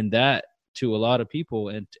 and that to a lot of people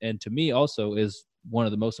and to me also is one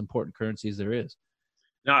of the most important currencies there is.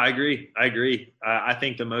 No, I agree. I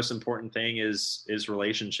think the most important thing is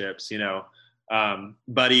relationships.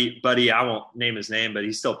 Buddy, I won't name his name, but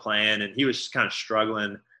he's still playing, and he was just kind of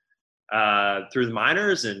struggling through the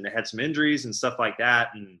minors and had some injuries and stuff like that.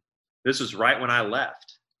 And this was right when I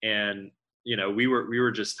left, and we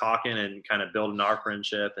were just talking and kind of building our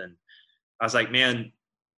friendship. And I was like, man,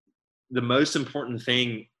 the most important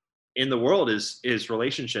thing in the world is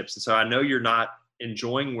relationships. And so I know you're not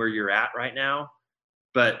enjoying where you're at right now,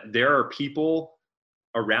 but there are people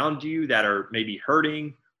around you that are maybe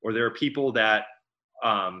hurting, or there are people that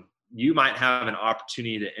you might have an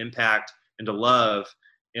opportunity to impact and to love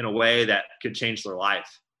in a way that could change their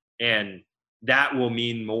life. And that will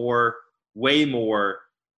mean more, way more,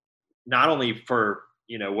 not only for,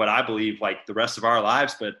 what I believe like the rest of our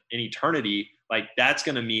lives, but in eternity. Like that's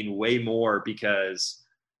going to mean way more, because,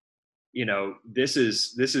 this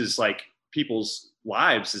is like people's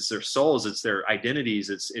lives. It's their souls. It's their identities.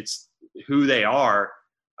 It's who they are,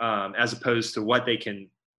 as opposed to what they can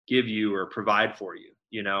give you or provide for you,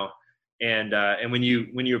 and when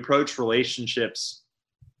you approach relationships,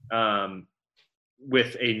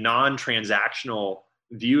 with a non-transactional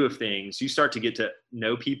view of things, you start to get to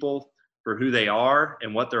know people for who they are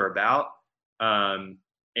and what they're about. And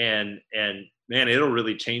man, it'll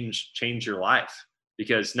really change your life,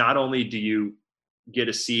 because not only do you get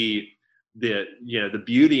to see the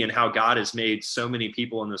beauty and how God has made so many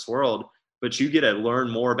people in this world, but you get to learn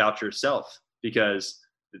more about yourself, because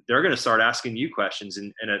they're going to start asking you questions,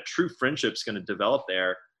 and a true friendship is going to develop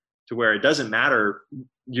there, to where it doesn't matter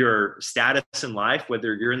your status in life,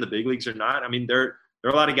 whether you're in the big leagues or not. I mean, there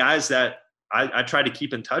are a lot of guys that I tried to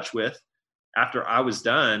keep in touch with after I was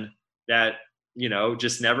done that,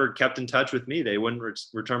 just never kept in touch with me. They wouldn't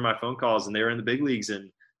return my phone calls, and they were in the big leagues, and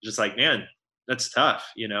just like, man, that's tough,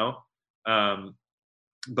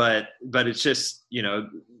 but it's just,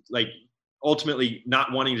 like ultimately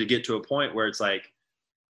not wanting to get to a point where it's like,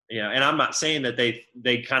 and I'm not saying that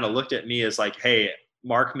they kind of looked at me as like, hey,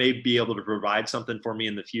 Mark may be able to provide something for me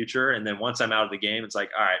in the future. And then once I'm out of the game, it's like,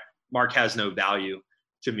 all right, Mark has no value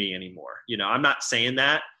to me anymore. I'm not saying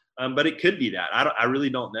that, but it could be that. I really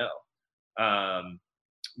don't know.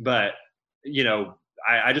 But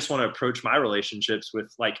I just want to approach my relationships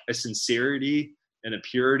with like a sincerity and a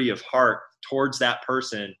purity of heart towards that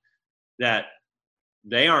person, that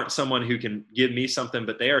they aren't someone who can give me something,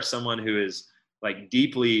 but they are someone who is like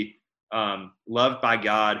deeply loved by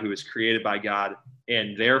God, who is created by God,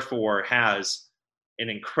 and therefore has an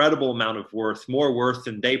incredible amount of worth, more worth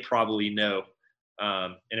than they probably know.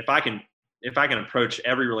 And if I can approach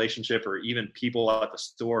every relationship, or even people at the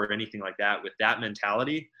store or anything like that, with that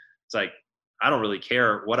mentality, it's like, I don't really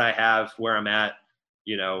care what I have, where I'm at,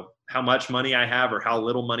 how much money I have or how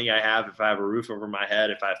little money I have. If I have a roof over my head,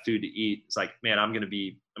 if I have food to eat, it's like, man, I'm going to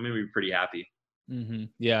be pretty happy. Mm-hmm.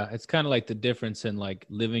 Yeah. It's kind of like the difference in like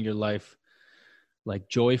living your life like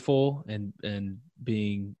joyful and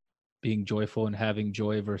being joyful and having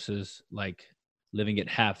joy versus like living it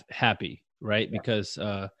happy. Right. Yeah. Because,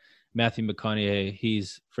 Matthew McConaughey,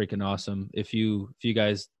 he's freaking awesome. If you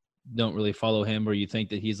guys don't really follow him, or you think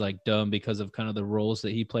that he's like dumb because of kind of the roles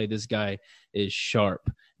that he played, this guy is sharp.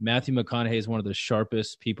 Matthew McConaughey is one of the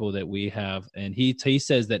sharpest people that we have. And he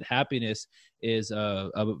says that happiness is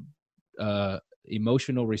a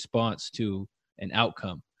emotional response to an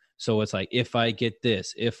outcome. So it's like, if I get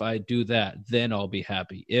this, if I do that, then I'll be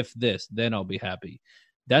happy. If this, then I'll be happy.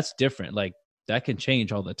 That's different. Like that can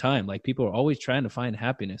change all the time. Like people are always trying to find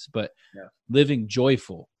happiness, but living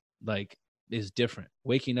joyful, like, is different.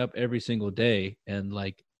 Waking up every single day and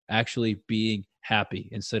like actually being happy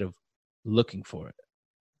instead of looking for it.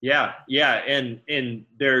 Yeah. And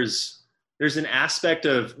there's an aspect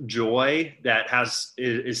of joy that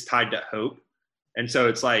is tied to hope. And so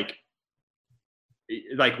it's like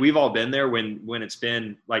we've all been there when it's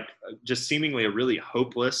been like just seemingly a really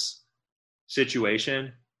hopeless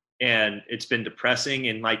situation, and it's been depressing,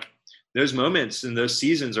 and like those moments and those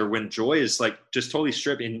seasons are when joy is like just totally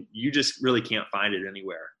stripped, and you just really can't find it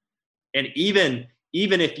anywhere. And even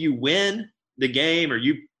if you win the game, or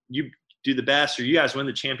you do the best, or you guys win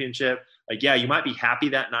the championship, like, yeah, you might be happy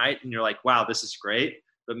that night and you're like, wow, this is great.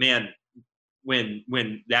 But man, when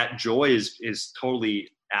that joy is totally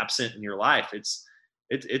absent in your life, it's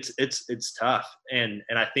tough. And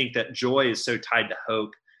I think that joy is so tied to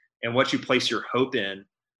hope, and what you place your hope in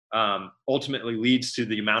ultimately leads to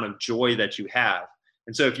the amount of joy that you have.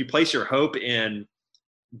 And so if you place your hope in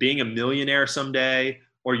being a millionaire someday,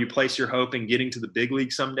 or you place your hope in getting to the big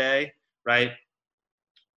league someday, right?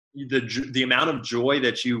 The amount of joy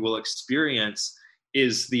that you will experience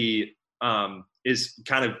is the is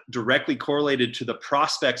kind of directly correlated to the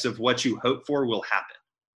prospects of what you hope for will happen,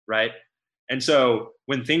 right? And so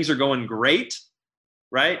when things are going great,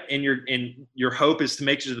 right, and your hope is to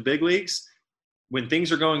make it to the big leagues, when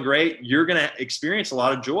things are going great, you're going to experience a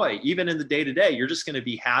lot of joy. Even in the day-to-day, you're just going to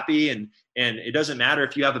be happy. And it doesn't matter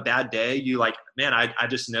if you have a bad day. You like, man, I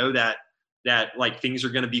just know that like things are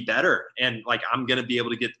going to be better. And like, I'm going to be able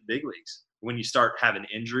to get to the big leagues. When you start having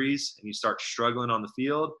injuries and you start struggling on the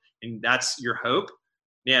field and that's your hope,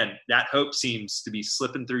 man, that hope seems to be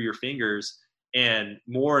slipping through your fingers. And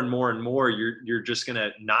more and more and more, you're just going to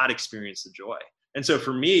not experience the joy. And so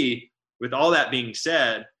for me, with all that being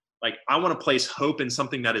said, like I want to place hope in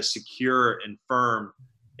something that is secure and firm.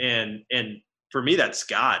 And for me, that's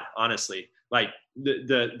God, honestly. Like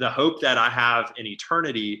the hope that I have in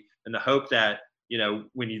eternity and the hope that, you know,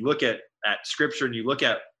 when you look at scripture and you look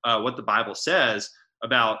at what the Bible says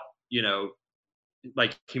about, you know,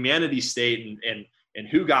 like humanity's state and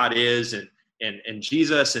who God is and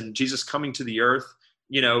Jesus coming to the earth,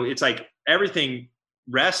 you know, it's like everything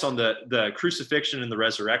rests on the crucifixion and the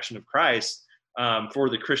resurrection of Christ for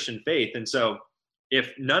the Christian faith. And so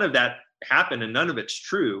if none of that happened and none of it's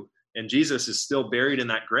true and Jesus is still buried in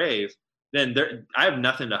that grave, then I have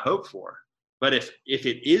nothing to hope for. But if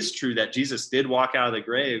it is true that Jesus did walk out of the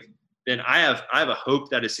grave, then I have a hope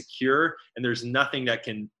that is secure, and there's nothing that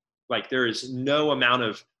can, like, there is no amount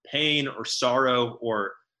of pain or sorrow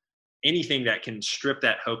or anything that can strip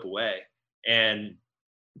that hope away. And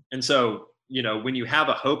so, you know, when you have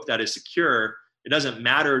a hope that is secure, it doesn't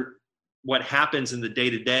matter what happens in the day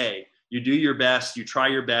to day. You do your best, you try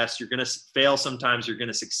your best, you're going to fail sometimes, you're going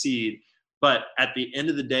to succeed. But at the end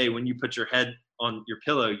of the day, when you put your head on your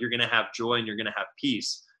pillow, you're going to have joy and you're going to have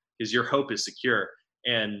peace because your hope is secure.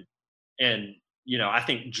 And, you know, I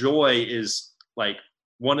think joy is like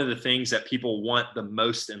one of the things that people want the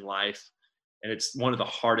most in life. And it's one of the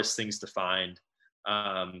hardest things to find.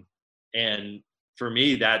 And for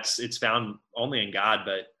me, it's found only in God,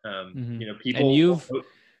 but, you know, people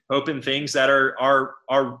hope in things that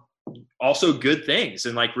are also good things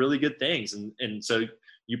and like really good things. And so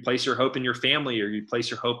you place your hope in your family, or you place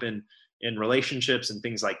your hope in relationships and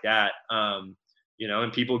things like that. You know,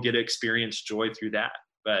 and people get to experience joy through that.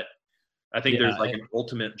 But I think there's like an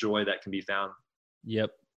ultimate joy that can be found.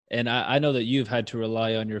 Yep. And I know that you've had to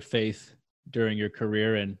rely on your faith during your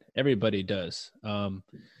career, and everybody does.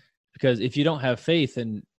 Because if you don't have faith,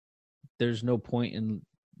 then there's no point in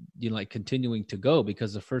like continuing to go,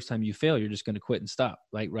 because the first time you fail, you're just going to quit and stop.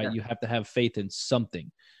 Like, right. Yeah. You have to have faith in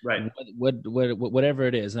something, right? Whatever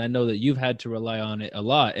it is. And I know that you've had to rely on it a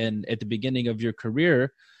lot. And at the beginning of your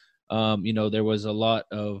career, you know, there was a lot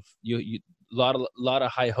of lot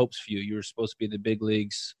of high hopes for you. You were supposed to be in the big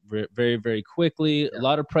leagues very, very quickly. Yeah. A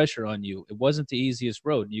lot of pressure on you. It wasn't the easiest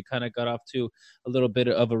road. You kind of got off to a little bit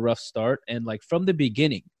of a rough start. And like from the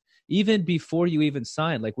beginning, even before you even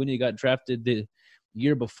signed, like when you got drafted the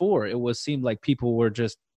year before, seemed like people were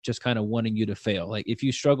just kind of wanting you to fail. Like if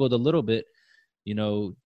you struggled a little bit, you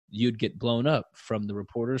know, you'd get blown up from the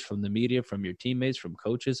reporters, from the media, from your teammates, from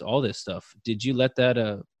coaches, all this stuff. Did you let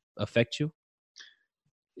that affect you?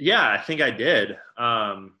 Yeah, I think I did.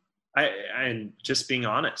 And just being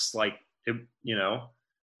honest, like, you know,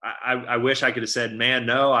 I wish I could have said, man,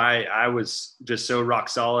 no, I was just so rock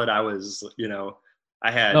solid. I was, you know,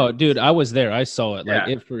 No, dude, I was there. I saw it. Like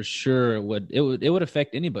it for sure would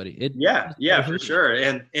affect anybody. Yeah, for sure.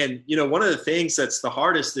 And, you know, one of the things that's the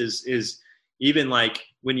hardest is even like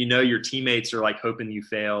when, you know, your teammates are like hoping you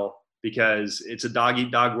fail, because it's a dog eat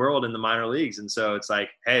dog world in the minor leagues. And so it's like,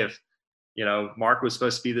 hey, if, you know, Mark was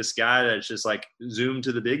supposed to be this guy that's just like zoomed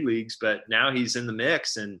to the big leagues, but now he's in the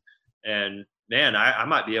mix, and man, I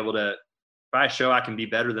might be able to, if I show I can be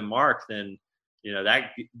better than Mark, then, you know,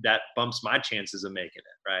 that bumps my chances of making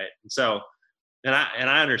it. Right. And so, and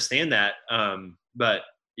I understand that. But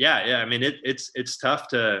yeah. I mean, it's tough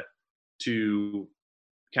to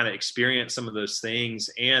kind of experience some of those things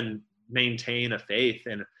and maintain a faith.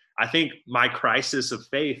 And I think my crisis of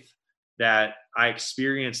faith that I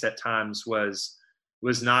experienced at times was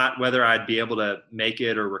not whether I'd be able to make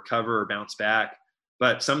it or recover or bounce back.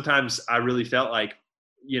 But sometimes I really felt like,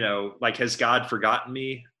 you know, like, has God forgotten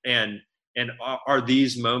me? And are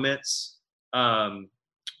these moments,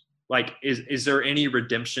 like, is there any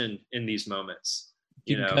redemption in these moments?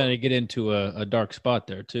 You can kind of get into a dark spot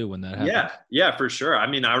there too when that happens. Yeah, for sure. I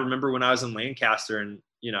mean, I remember when I was in Lancaster, and,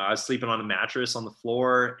 you know, I was sleeping on a mattress on the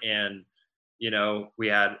floor, and, you know, we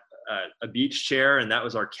had a beach chair, and that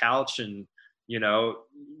was our couch. And, you know,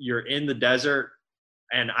 you're in the desert,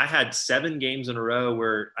 and I had 7 games in a row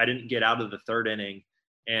where I didn't get out of the third inning,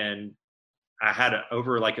 and I had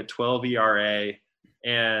over like a 12 ERA,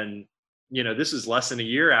 and this is less than a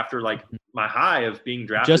year after like my high of being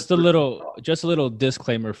drafted. Just a little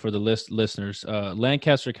disclaimer for the listeners.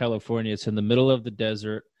 Lancaster, California. It's in the middle of the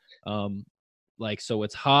desert. So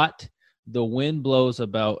it's hot. The wind blows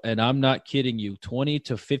about, and I'm not kidding you, 20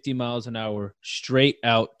 to 50 miles an hour straight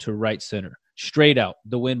out to right center. Straight out,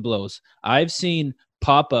 the wind blows. I've seen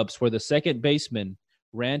pop-ups where the second baseman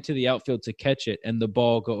ran to the outfield to catch it, and the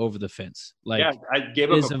ball go over the fence. I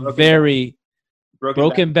gave up a very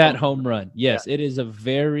broken bat home run. Yes, It is a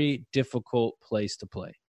very difficult place to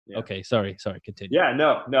play. Yeah. Okay, sorry, continue. Yeah,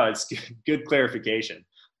 no, it's good clarification.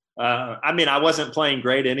 I wasn't playing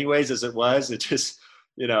great anyways as it was. It just,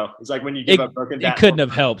 it's like when you give up broken bat. It couldn't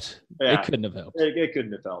have helped. Yeah, it couldn't have helped. It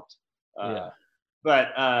couldn't have helped. But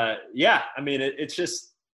it's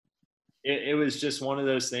just, it was just one of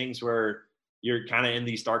those things where you're kind of in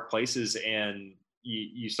these dark places, and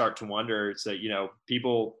you start to wonder. It's that,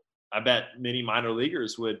 people, I bet many minor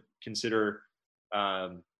leaguers would consider,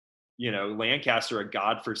 Lancaster a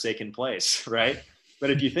godforsaken place, right?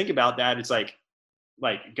 But if you think about that, it's like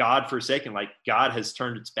godforsaken, like God has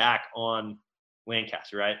turned its back on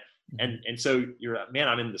Lancaster, right? And so you're, man,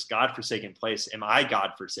 I'm in this godforsaken place. Am I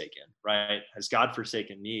godforsaken, right? Has God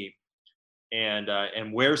forsaken me?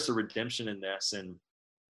 And where's the redemption in this?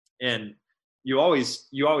 And you always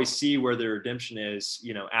see where the redemption is,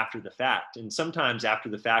 after the fact. And sometimes after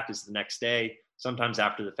the fact is the next day. Sometimes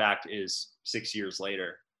after the fact is 6 years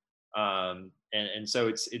later. And so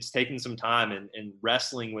it's taken some time and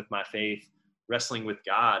wrestling with my faith, wrestling with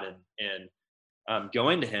God, and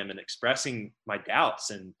going to him and expressing my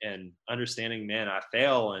doubts and understanding, man, I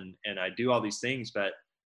fail and I do all these things, but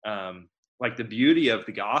like the beauty of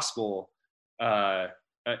the gospel,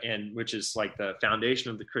 and which is like the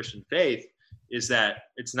foundation of the Christian faith, is that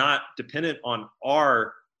it's not dependent on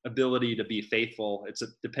our ability to be faithful. It's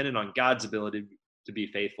dependent on God's ability to be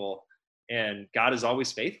faithful, and God is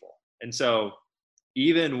always faithful. And so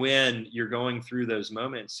even when you're going through those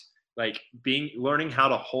moments, like learning how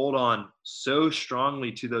to hold on so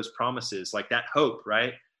strongly to those promises, like that hope,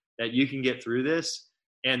 right? That you can get through this,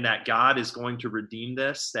 and that God is going to redeem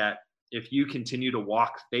this, that if you continue to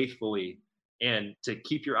walk faithfully and to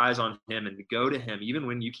keep your eyes on him and to go to him, even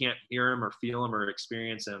when you can't hear him or feel him or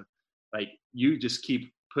experience him, like you just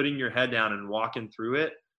keep putting your head down and walking through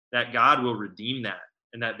it, that God will redeem that.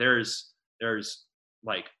 And that there's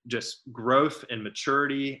like just growth and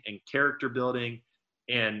maturity and character building,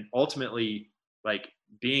 and ultimately like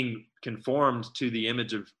being conformed to the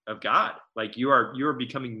image of God. Like you are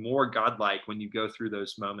becoming more godlike when you go through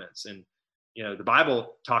those moments. And the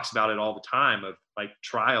Bible talks about it all the time, of like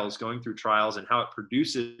trials, going through trials, and how it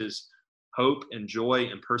produces hope and joy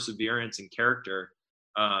and perseverance and character,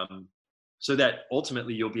 so that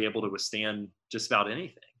ultimately you'll be able to withstand just about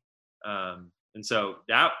anything. And so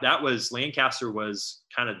that was, Lancaster was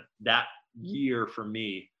kind of that year for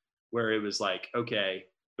me, where it was like, okay,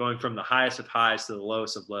 going from the highest of highs to the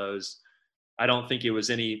lowest of lows. I don't think it was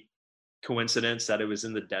any coincidence that it was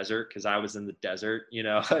in the desert, because I was in the desert,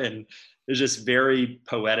 and it's just very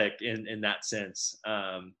poetic in that sense.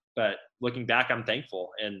 But looking back, I'm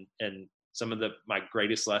thankful, and some of my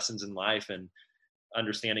greatest lessons in life and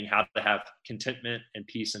understanding how to have contentment and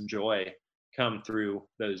peace and joy come through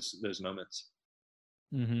those moments.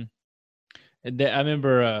 Mm-hmm. And I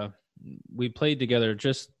remember we played together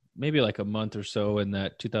just maybe like a month or so in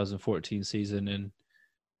that 2014 season, and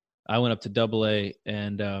I went up to AA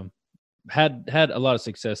and had a lot of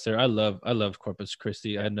success there. I loved Corpus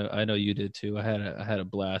Christi. I know you did too. I had a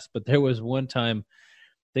blast. But there was one time,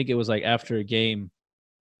 I think it was like after a game,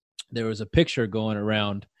 there was a picture going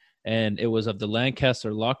around, and it was of the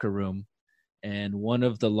Lancaster locker room, and one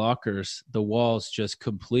of the lockers, the walls just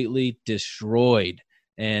completely destroyed.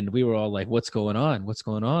 And we were all like, what's going on? What's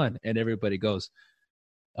going on? And everybody goes,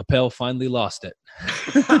 Appel finally lost it.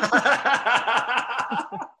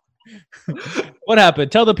 What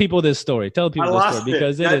happened? Tell the people this story. Tell the people this story,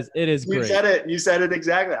 because it is great. You said it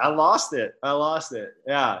exactly. I lost it.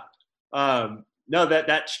 Yeah. No,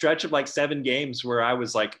 that stretch of like 7 games where I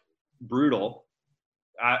was like brutal.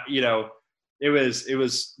 It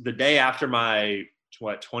was the day after my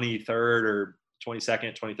 23rd or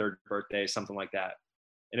 23rd birthday, something like that.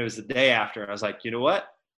 And it was the day after. I was like, you know what?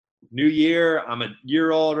 New year. I'm a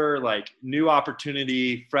year older. Like new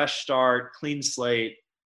opportunity, fresh start, clean slate.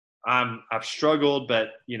 I've struggled,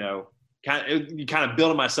 but kind of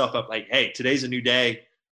building myself up. Like, hey, today's a new day.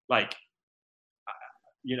 Like,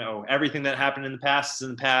 everything that happened in the past is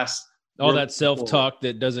in the past. All that self-talk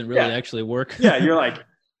that doesn't really actually work. Yeah, you're like,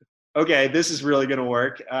 okay, this is really going to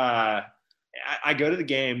work. I go to the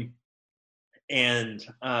game, And,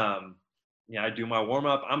 I do my warm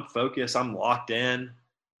up. I'm focused. I'm locked in.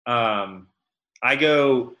 I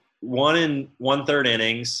go 1 1/3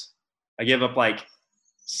 innings. I give up like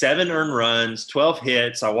 7 earned runs, 12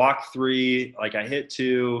 hits. I walk 3, like I hit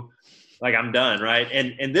 2, like I'm done. Right.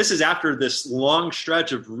 And this is after this long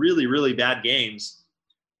stretch of really, really bad games.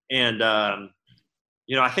 And,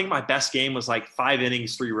 I think my best game was like 5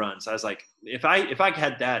 innings, 3 runs. I was like, if I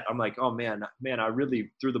had that, I'm like, oh man, I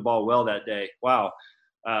really threw the ball well that day. Wow.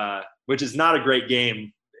 Which is not a great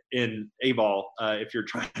game in A-ball if you're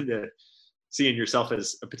trying to seeing yourself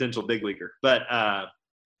as a potential big leaguer. But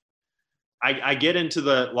I get into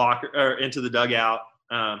the locker or into the dugout.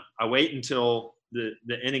 I wait until the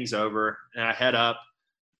inning's over, and I head up,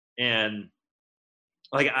 and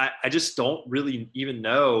like I just don't really even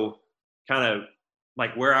know kind of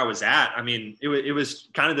like where I was at. I mean, it was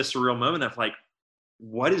kind of this surreal moment of like,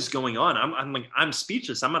 what is going on? I'm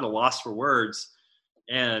speechless. I'm at a loss for words.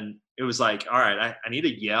 And it was like, all right, I need to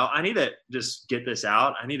yell. I need to just get this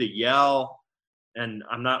out. I need to yell. And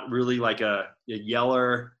I'm not really like a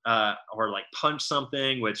yeller or like punch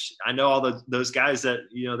something, which I know all those guys that,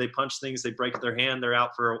 they punch things, they break their hand, they're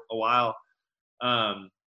out for a while. And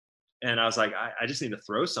I was like, I just need to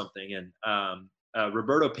throw something. And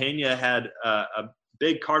Roberto Pena had a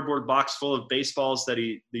big cardboard box full of baseballs that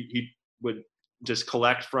he would just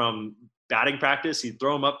collect from batting practice. He'd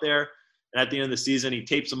throw them up there. And at the end of the season, he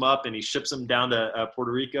tapes them up and he ships them down to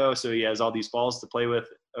Puerto Rico. So he has all these balls to play with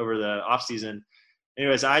over the off season.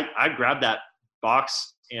 Anyways, I grabbed that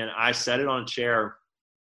box and I set it on a chair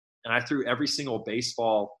and I threw every single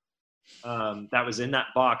baseball that was in that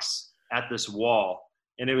box at this wall.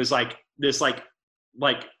 And it was like this like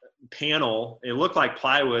panel. It looked like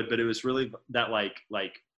plywood, but it was really that like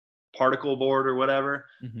particle board or whatever.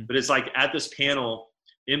 Mm-hmm. But it's like at this panel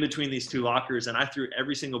in between these 2 lockers, and I threw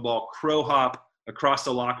every single ball crow hop across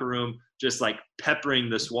the locker room, just like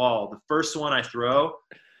peppering this wall. The first one I throw,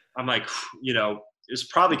 I'm like, it's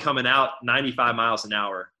probably coming out 95 miles an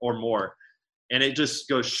hour or more. And it just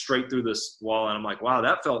goes straight through this wall. And I'm like, wow,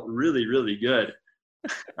 that felt really, really good.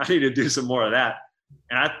 I need to do some more of that.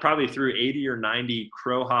 And I probably threw 80 or 90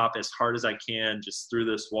 crow hop as hard as I can just through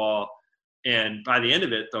this wall. And by the end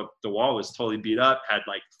of it, the wall was totally beat up, had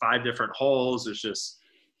like 5 different holes. There's just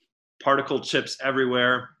particle chips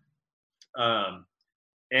everywhere.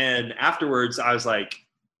 And afterwards, I was like,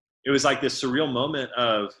 it was like this surreal moment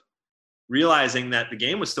of realizing that the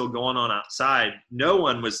game was still going on outside. No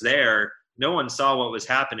one was there. No one saw what was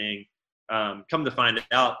happening. Come to find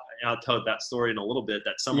out, I'll tell that story in a little bit,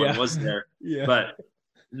 that someone was there. Yeah. But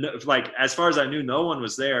like, as far as I knew, no one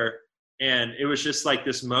was there. And it was just like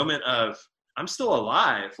this moment of, I'm still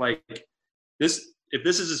alive. Like if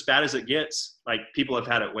this is as bad as it gets, like people have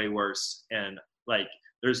had it way worse. And like,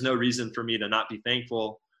 there's no reason for me to not be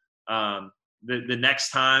thankful. The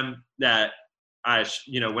next time that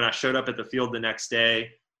when I showed up at the field the next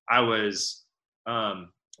day, it was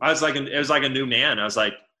like a new man. I was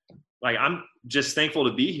like, I'm just thankful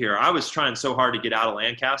to be here. I was trying so hard to get out of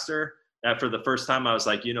Lancaster that for the first time I was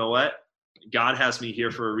like, you know what? God has me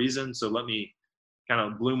here for a reason. So let me kind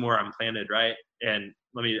of bloom where I'm planted. Right. And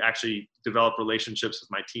let me actually develop relationships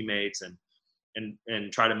with my teammates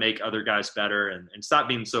and try to make other guys better and stop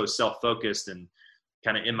being so self-focused and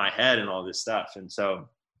kind of in my head and all this stuff. And so,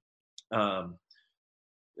 and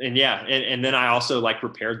then I also like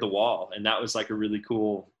repaired the wall, and that was like a really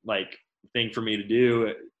cool like thing for me to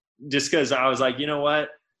do, just because I was like, you know what,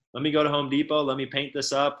 let me go to Home Depot, let me paint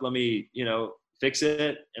this up, let me, fix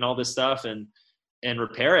it and all this stuff and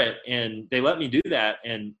repair it. And they let me do that.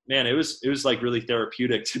 And man, it was like really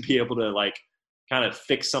therapeutic to be able to like kind of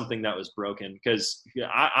fix something that was broken. Cause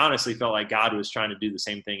I honestly felt like God was trying to do the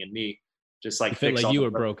same thing in me. Just like fix like you were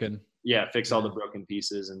broken. Yeah. Fix all the broken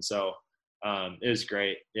pieces. And so it was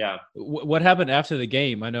great. Yeah. What happened after the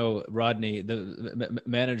game? I know Rodney, the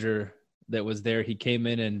manager that was there, he came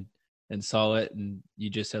in and saw it, and you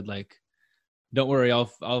just said like, don't worry, I'll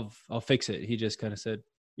fix it. He just kind of said,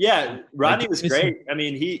 yeah, Rodney was great. I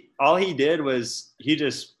mean, all he did was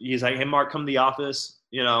he's like, hey, Mark, come to the office,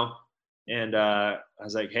 and I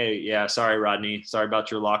was like, hey, yeah, sorry, Rodney, sorry about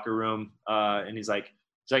your locker room. And he's like,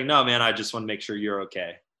 no, man, I just want to make sure you're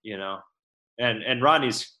okay, and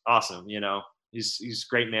Rodney's awesome. He's a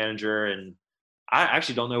great manager, and I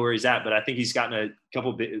actually don't know where he's at, but I think he's gotten a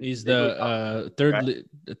couple. He's the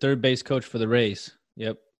third base coach for the Rays.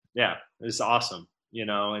 Yep. Yeah, it's awesome,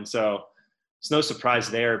 and so it's no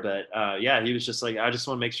surprise there, but yeah, he was just like, I just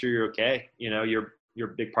want to make sure you're okay. You're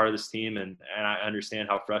a big part of this team, and I understand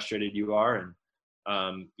how frustrated you are.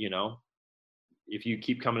 And, if you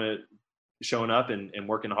keep coming to showing up and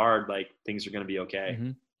working hard, like things are going to be okay.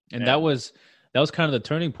 Mm-hmm. And that was kind of the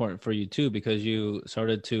turning point for you too, because you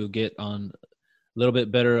started to get on a little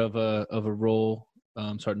bit better of a roll,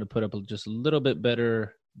 starting to put up just a little bit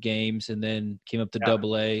better games, and then came up to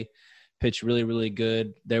Double A, pitched really, really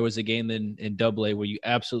good. There was a game in Double A where you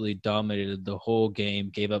absolutely dominated the whole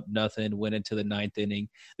game, gave up nothing, went into the 9th inning.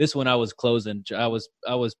 This one I was closing. I was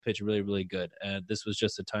pitching really, really good. And this was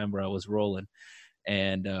just a time where I was rolling.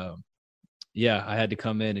 And I had to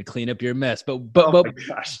come in and clean up your mess. But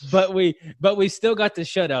we still got the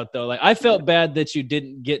shutout though. Like, I felt bad that you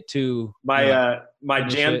didn't get to my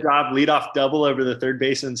jam job leadoff double over the third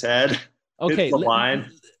baseman's head. Okay, the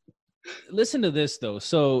line. Listen to this though.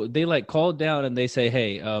 So they like called down and they say,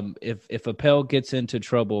 hey, if Appel gets into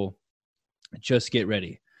trouble, just get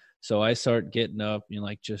ready. So I start getting up,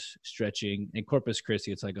 like just stretching. In Corpus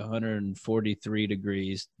Christi, it's like 143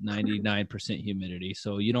 degrees, 99% humidity.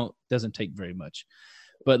 So doesn't take very much.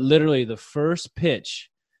 But literally the first pitch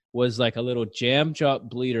was like a little jam drop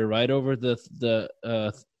bleeder right over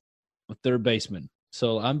the third baseman.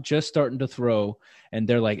 So I'm just starting to throw, and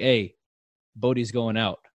they're like, hey, Bodie's going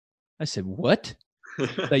out. I said, what?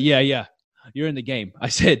 Like, yeah, you're in the game. I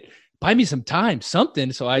said, buy me some time,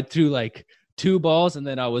 something. So I threw like 2 balls, and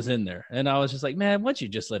then I was in there. And I was just like, man, why don't you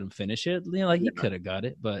just let him finish it? He could have got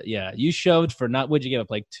it. But yeah, you shoved for what'd you give up?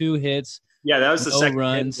 Like 2 hits? Yeah, that was the second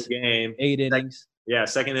runs, hit of the game. 8 innings.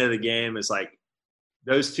 Second hit of the game is like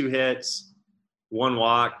those 2 hits, 1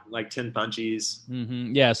 walk, like 10 punchies.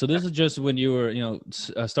 Mm-hmm. Yeah, so this is just when you were,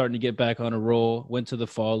 starting to get back on a roll. Went to the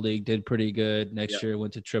fall league, did pretty good. Next year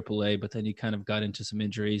went to AAA, but then you kind of got into some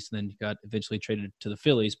injuries, and then you got eventually traded to the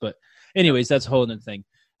Phillies. But anyways, that's a whole other thing.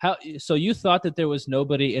 So you thought that there was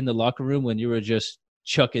nobody in the locker room when you were just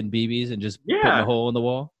chucking BBs and just putting a hole in the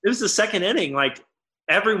wall? It was the second inning. Like,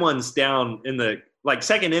 everyone's down in the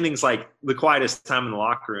second inning's like the quietest time in the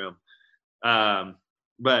locker room.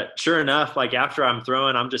 But sure enough, like after I'm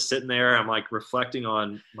throwing, I'm just sitting there. I'm like reflecting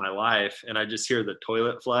on my life, and I just hear the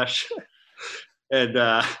toilet flush. and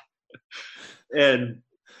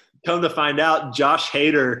come to find out, Josh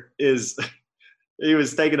Hader he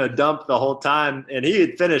was taking a dump the whole time, and he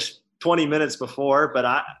had finished 20 minutes before.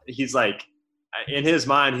 But he's like, in his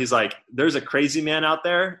mind, he's like, there's a crazy man out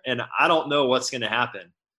there, and I don't know what's going to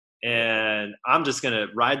happen. And I'm just going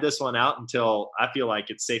to ride this one out until I feel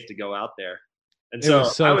like it's safe to go out there. And so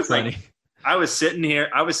I was funny. I was sitting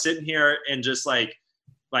here and just like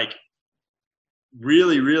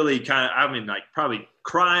really, really kind of, like probably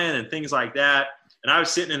crying and things like that. And I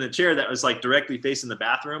was sitting in the chair that was like directly facing the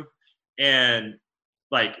bathroom. And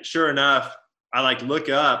like, sure enough, I like look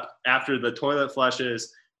up after the toilet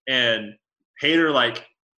flushes, and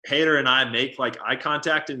Hader and I make like eye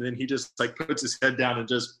contact. And then he just like puts his head down and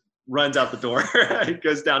just runs out the door. He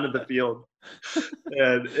goes down to the field.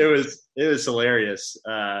 And it was hilarious.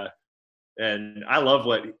 And I love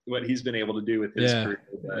what he's been able to do with his career.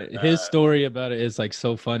 But, his story about it is like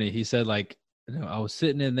so funny. He said like, I was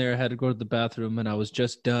sitting in there, I had to go to the bathroom, and I was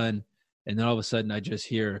just done. And then all of a sudden I just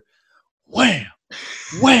hear wham,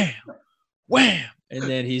 wham, wham. And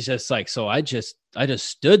then he's just like, so I just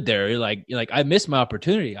stood there like I missed my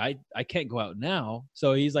opportunity. I can't go out now.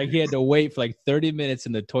 So he's like, he had to wait for like 30 minutes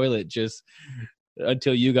in the toilet just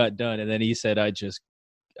until you got done. And then he said, I just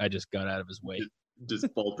got out of his way.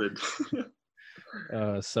 Just bolted.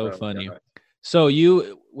 So funny. God. So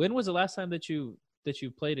when was the last time that you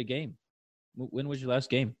played a game? When was your last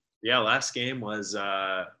game? Yeah, last game was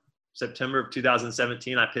September of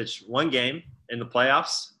 2017. I pitched 1 game in the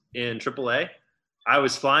playoffs in AAA. I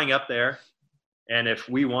was flying up there, and if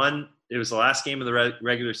we won, it was the last game of the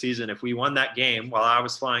regular season. If we won that game while I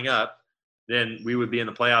was flying up, then we would be in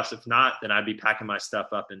the playoffs. If not, then I'd be packing my stuff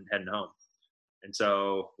up and heading home. And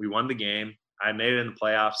so we won the game. I made it in the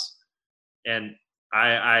playoffs, and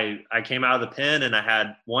I came out of the pen, and I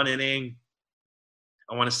had 1 inning.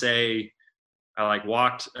 I want to say I like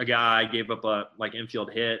walked a guy, gave up a like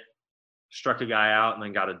infield hit, struck a guy out, and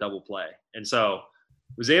then got a double play. And so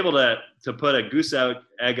was able to put a goose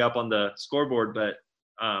egg up on the scoreboard, but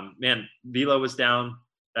man, velo was down,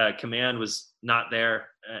 command was not there.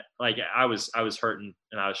 Like I was hurting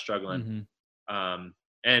and I was struggling. Mm-hmm.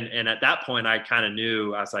 And at that point I kind of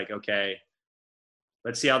knew, I was like, okay,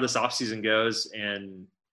 let's see how this off season goes. And,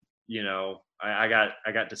 I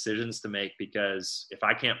got decisions to make, because if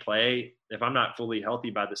I can't play, if I'm not fully healthy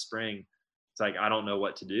by the spring, it's like, I don't know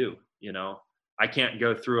what to do. I can't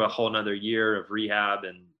go through a whole nother year of rehab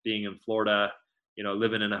and being in Florida,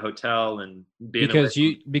 living in a hotel and being because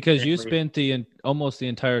you spent almost the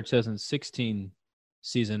entire 2016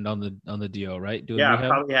 season on the DL, right? I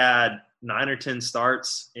probably had 9 or 10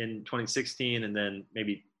 starts in 2016, and then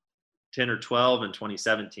maybe 10 or 12 in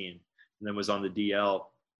 2017, and then was on the DL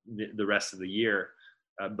the rest of the year,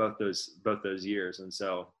 both those years. And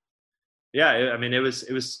so, yeah, I mean, it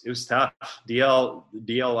was tough. DL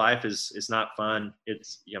life is not fun.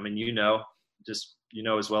 It's, I mean, just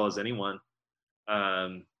as well as anyone.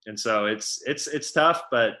 And so it's tough,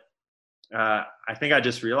 but I think I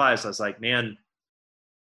just realized, I was like, man,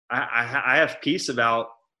 I have peace about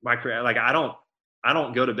my career. Like, I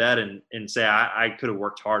don't go to bed and say I could have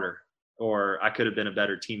worked harder, or I could have been a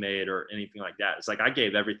better teammate, or anything like that. It's like, I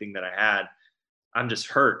gave everything that I had. I'm just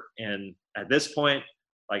hurt. And at this point,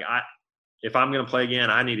 like, if I'm going to play again,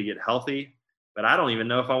 I need to get healthy, but I don't even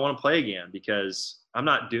know if I want to play again, because I'm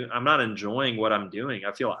not enjoying what I'm doing.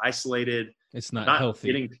 I feel isolated. It's not healthy.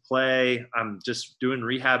 Getting to play. I'm just doing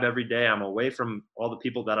rehab every day. I'm away from all the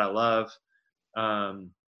people that I love.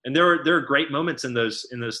 And there are great moments in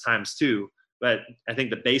those times too. But I think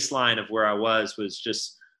the baseline of where I was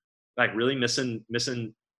just like really missing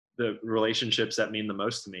the relationships that mean the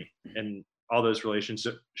most to me. And all those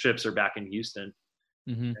relationships are back in Houston.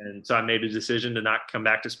 Mm-hmm. And so I made a decision to not come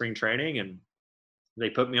back to spring training, and they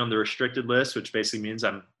put me on the restricted list, which basically means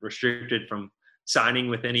I'm restricted from signing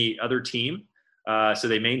with any other team. So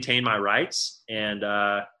they maintain my rights, and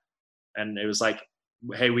it was like,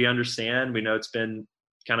 hey, we understand. We know it's been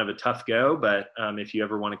kind of a tough go, but if you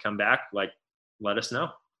ever want to come back, like, let us know.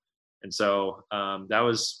 And so that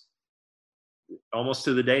was almost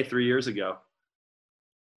to the day 3 years ago.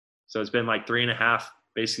 So it's been like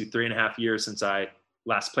 3.5 years since I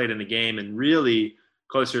last played in the game, and really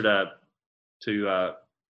closer to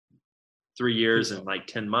 3 years and like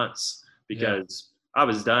 10 months, because I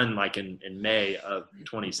was done like in May of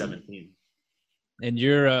 2017. And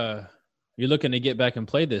you're looking to get back and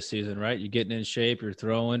play this season, right? You're getting in shape, you're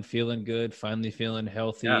throwing, feeling good, finally feeling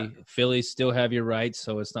healthy. Yeah. Phillies still have your rights,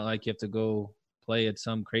 so it's not like you have to go play at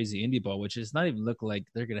some crazy indie ball, which is not even look like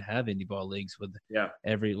they're going to have indie ball leagues with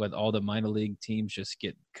all the minor league teams just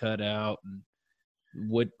get cut out, and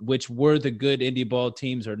which were the good indie ball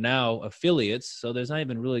teams are now affiliates. So there's not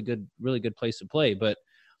even really good place to play, but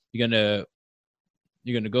you're going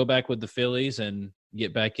to go back with the Phillies and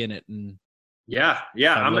get back in it. And I'm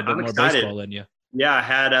excited. Baseball in you. Yeah, I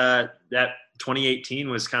had that 2018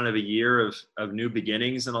 was kind of a year of new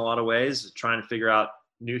beginnings in a lot of ways, trying to figure out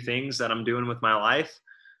new things that I'm doing with my life,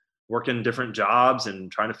 working different jobs and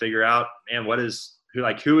trying to figure out, man,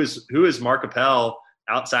 who is Mark Appel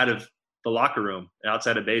outside of the locker room,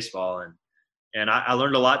 outside of baseball. And I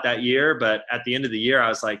learned a lot that year, but at the end of the year, I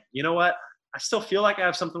was like, you know what? I still feel like I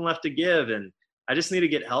have something left to give, and I just need to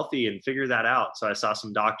get healthy and figure that out. So I saw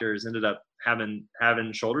some doctors, ended up having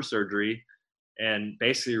shoulder surgery, and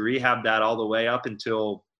basically rehabbed that all the way up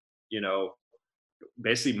until,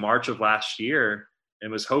 basically March of last year,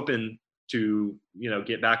 and was hoping to,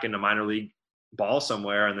 get back into minor league ball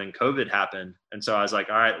somewhere. And then COVID happened. And so I was like,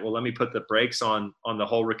 all right, well, let me put the brakes on the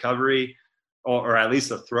whole recovery, or at least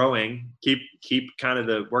the throwing, keep kind of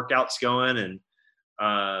the workouts going.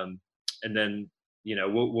 And then,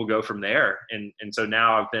 we'll go from there. And so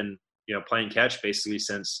now I've been, playing catch basically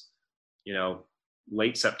since,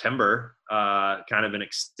 late September, kind of an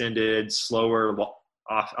extended, slower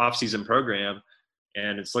off-season program.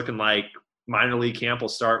 And it's looking like minor league camp will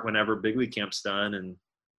start whenever big league camp's done, and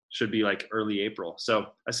should be like early April. So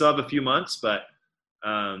I still have a few months, but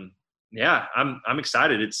I'm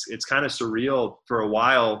excited. It's kind of surreal. For a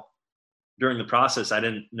while during the process, I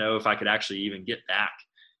didn't know if I could actually even get back.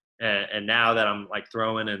 And now that I'm like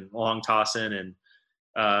throwing and long tossing and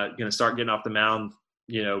going to start getting off the mound,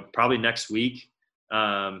 probably next week,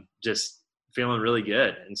 just feeling really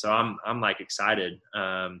good. And so I'm like excited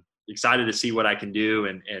to see what I can do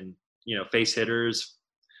and face hitters.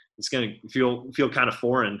 It's going to feel kind of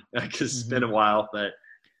foreign because it's been a while, but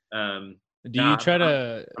I'm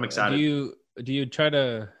excited. Do you try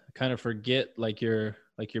to kind of forget like your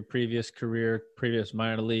previous career, previous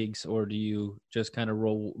minor leagues, or do you just kind of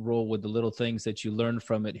roll with the little things that you learned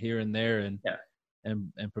from it here and there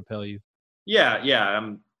and propel you? Yeah.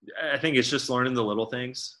 I think it's just learning the little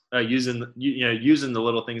things, using the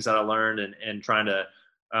little things that I learned and trying to,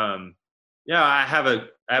 I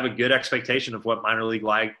have a good expectation of what minor league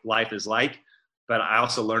life is like, but I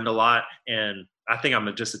also learned a lot, and I think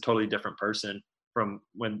I'm just a totally different person from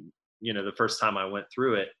when, the first time I went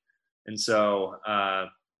through it. And so,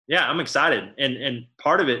 I'm excited. And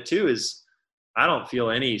part of it too is I don't feel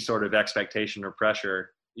any sort of expectation or pressure,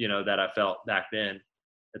 that I felt back then.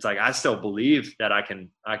 It's like, I still believe that I can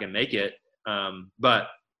make it. But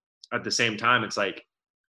at the same time, it's like,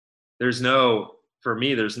 there's no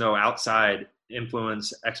outside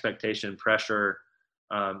influence, expectation, pressure,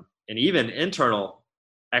 and even internal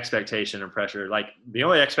expectation and pressure. Like the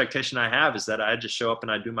only expectation I have is that I just show up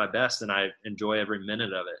and I do my best and I enjoy every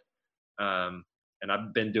minute of it. And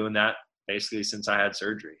I've been doing that basically since I had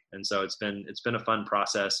surgery. And so it's been a fun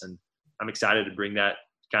process, and I'm excited to bring that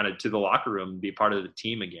kind of to the locker room and be part of the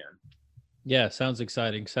team again. Yeah. Sounds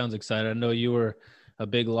exciting. I know you were a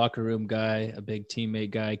big locker room guy, a big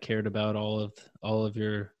teammate guy, cared about all of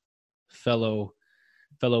your fellow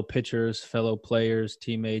pitchers, fellow players,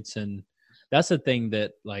 teammates. And that's the thing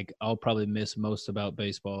that like I'll probably miss most about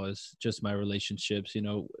baseball is just my relationships. You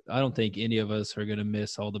know, I don't think any of us are going to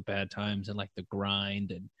miss all the bad times and like the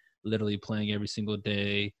grind and literally playing every single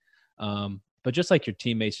day. But just like your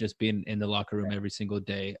teammates just being in the locker room every single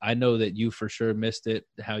day. I know that you for sure missed it,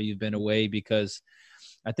 how you've been away, because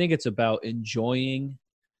I think it's about enjoying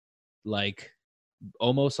like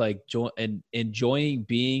almost like enjoying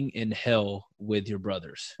being in hell with your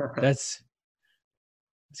brothers. It's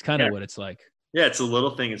kind of what it's like. Yeah, it's a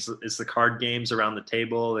little thing. It's the card games around the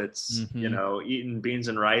table. It's Mm-hmm. you know, eating beans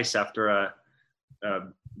and rice after a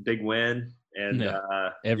big win, and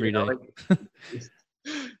every day.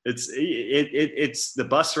 It's the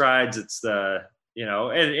bus rides. It's the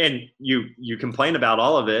and you complain about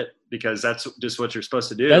all of it because that's just what you're supposed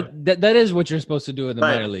to do. That is what you're supposed to do in the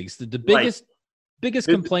minor leagues. The biggest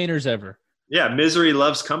complainers ever. Yeah, misery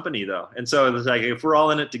loves company though. And so it's like if we're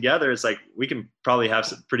all in it together, it's like we can probably have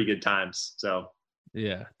some pretty good times. So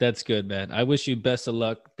yeah, that's good, man. I wish you best of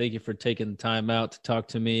luck. Thank you for taking the time out to talk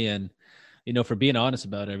to me and for being honest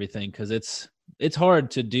about everything, because it's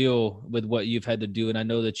hard to deal with what you've had to do. And I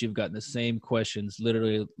know that you've gotten the same questions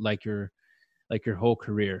literally like your whole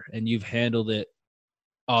career, and you've handled it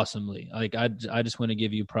awesomely. Like I just want to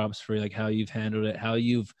give you props for like how you've handled it, how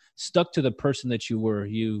you've stuck to the person that you were.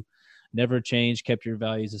 You never changed, kept your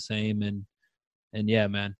values the same. And yeah,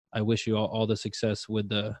 man, I wish you all the success with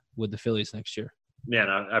the Phillies next year. Man,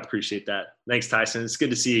 I appreciate that. Thanks, Tyson. It's good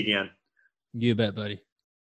to see you again. You bet, buddy.